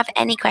said, if you have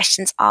any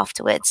questions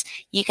afterwards,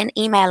 you can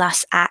email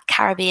us at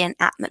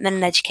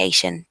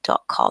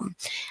caribbean@macmillaneducation.com.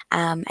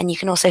 And you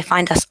can also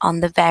find us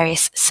on the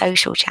various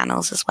social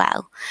channels as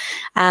well.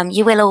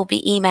 You will all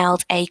be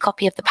emailed a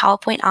copy of the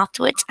PowerPoint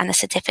afterwards and a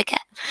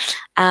certificate.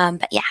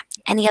 But yeah,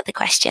 any other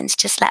questions,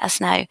 just let us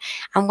know.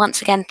 And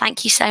once again,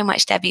 thank you so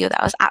much, Debbie.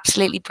 That was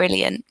absolutely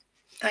brilliant.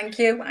 Thank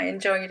you. I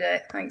enjoyed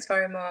it. Thanks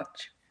very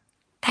much.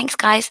 Thanks,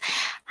 guys.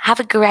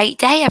 Have a great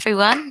day,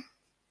 everyone.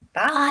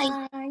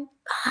 Bye. Bye.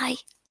 Bye.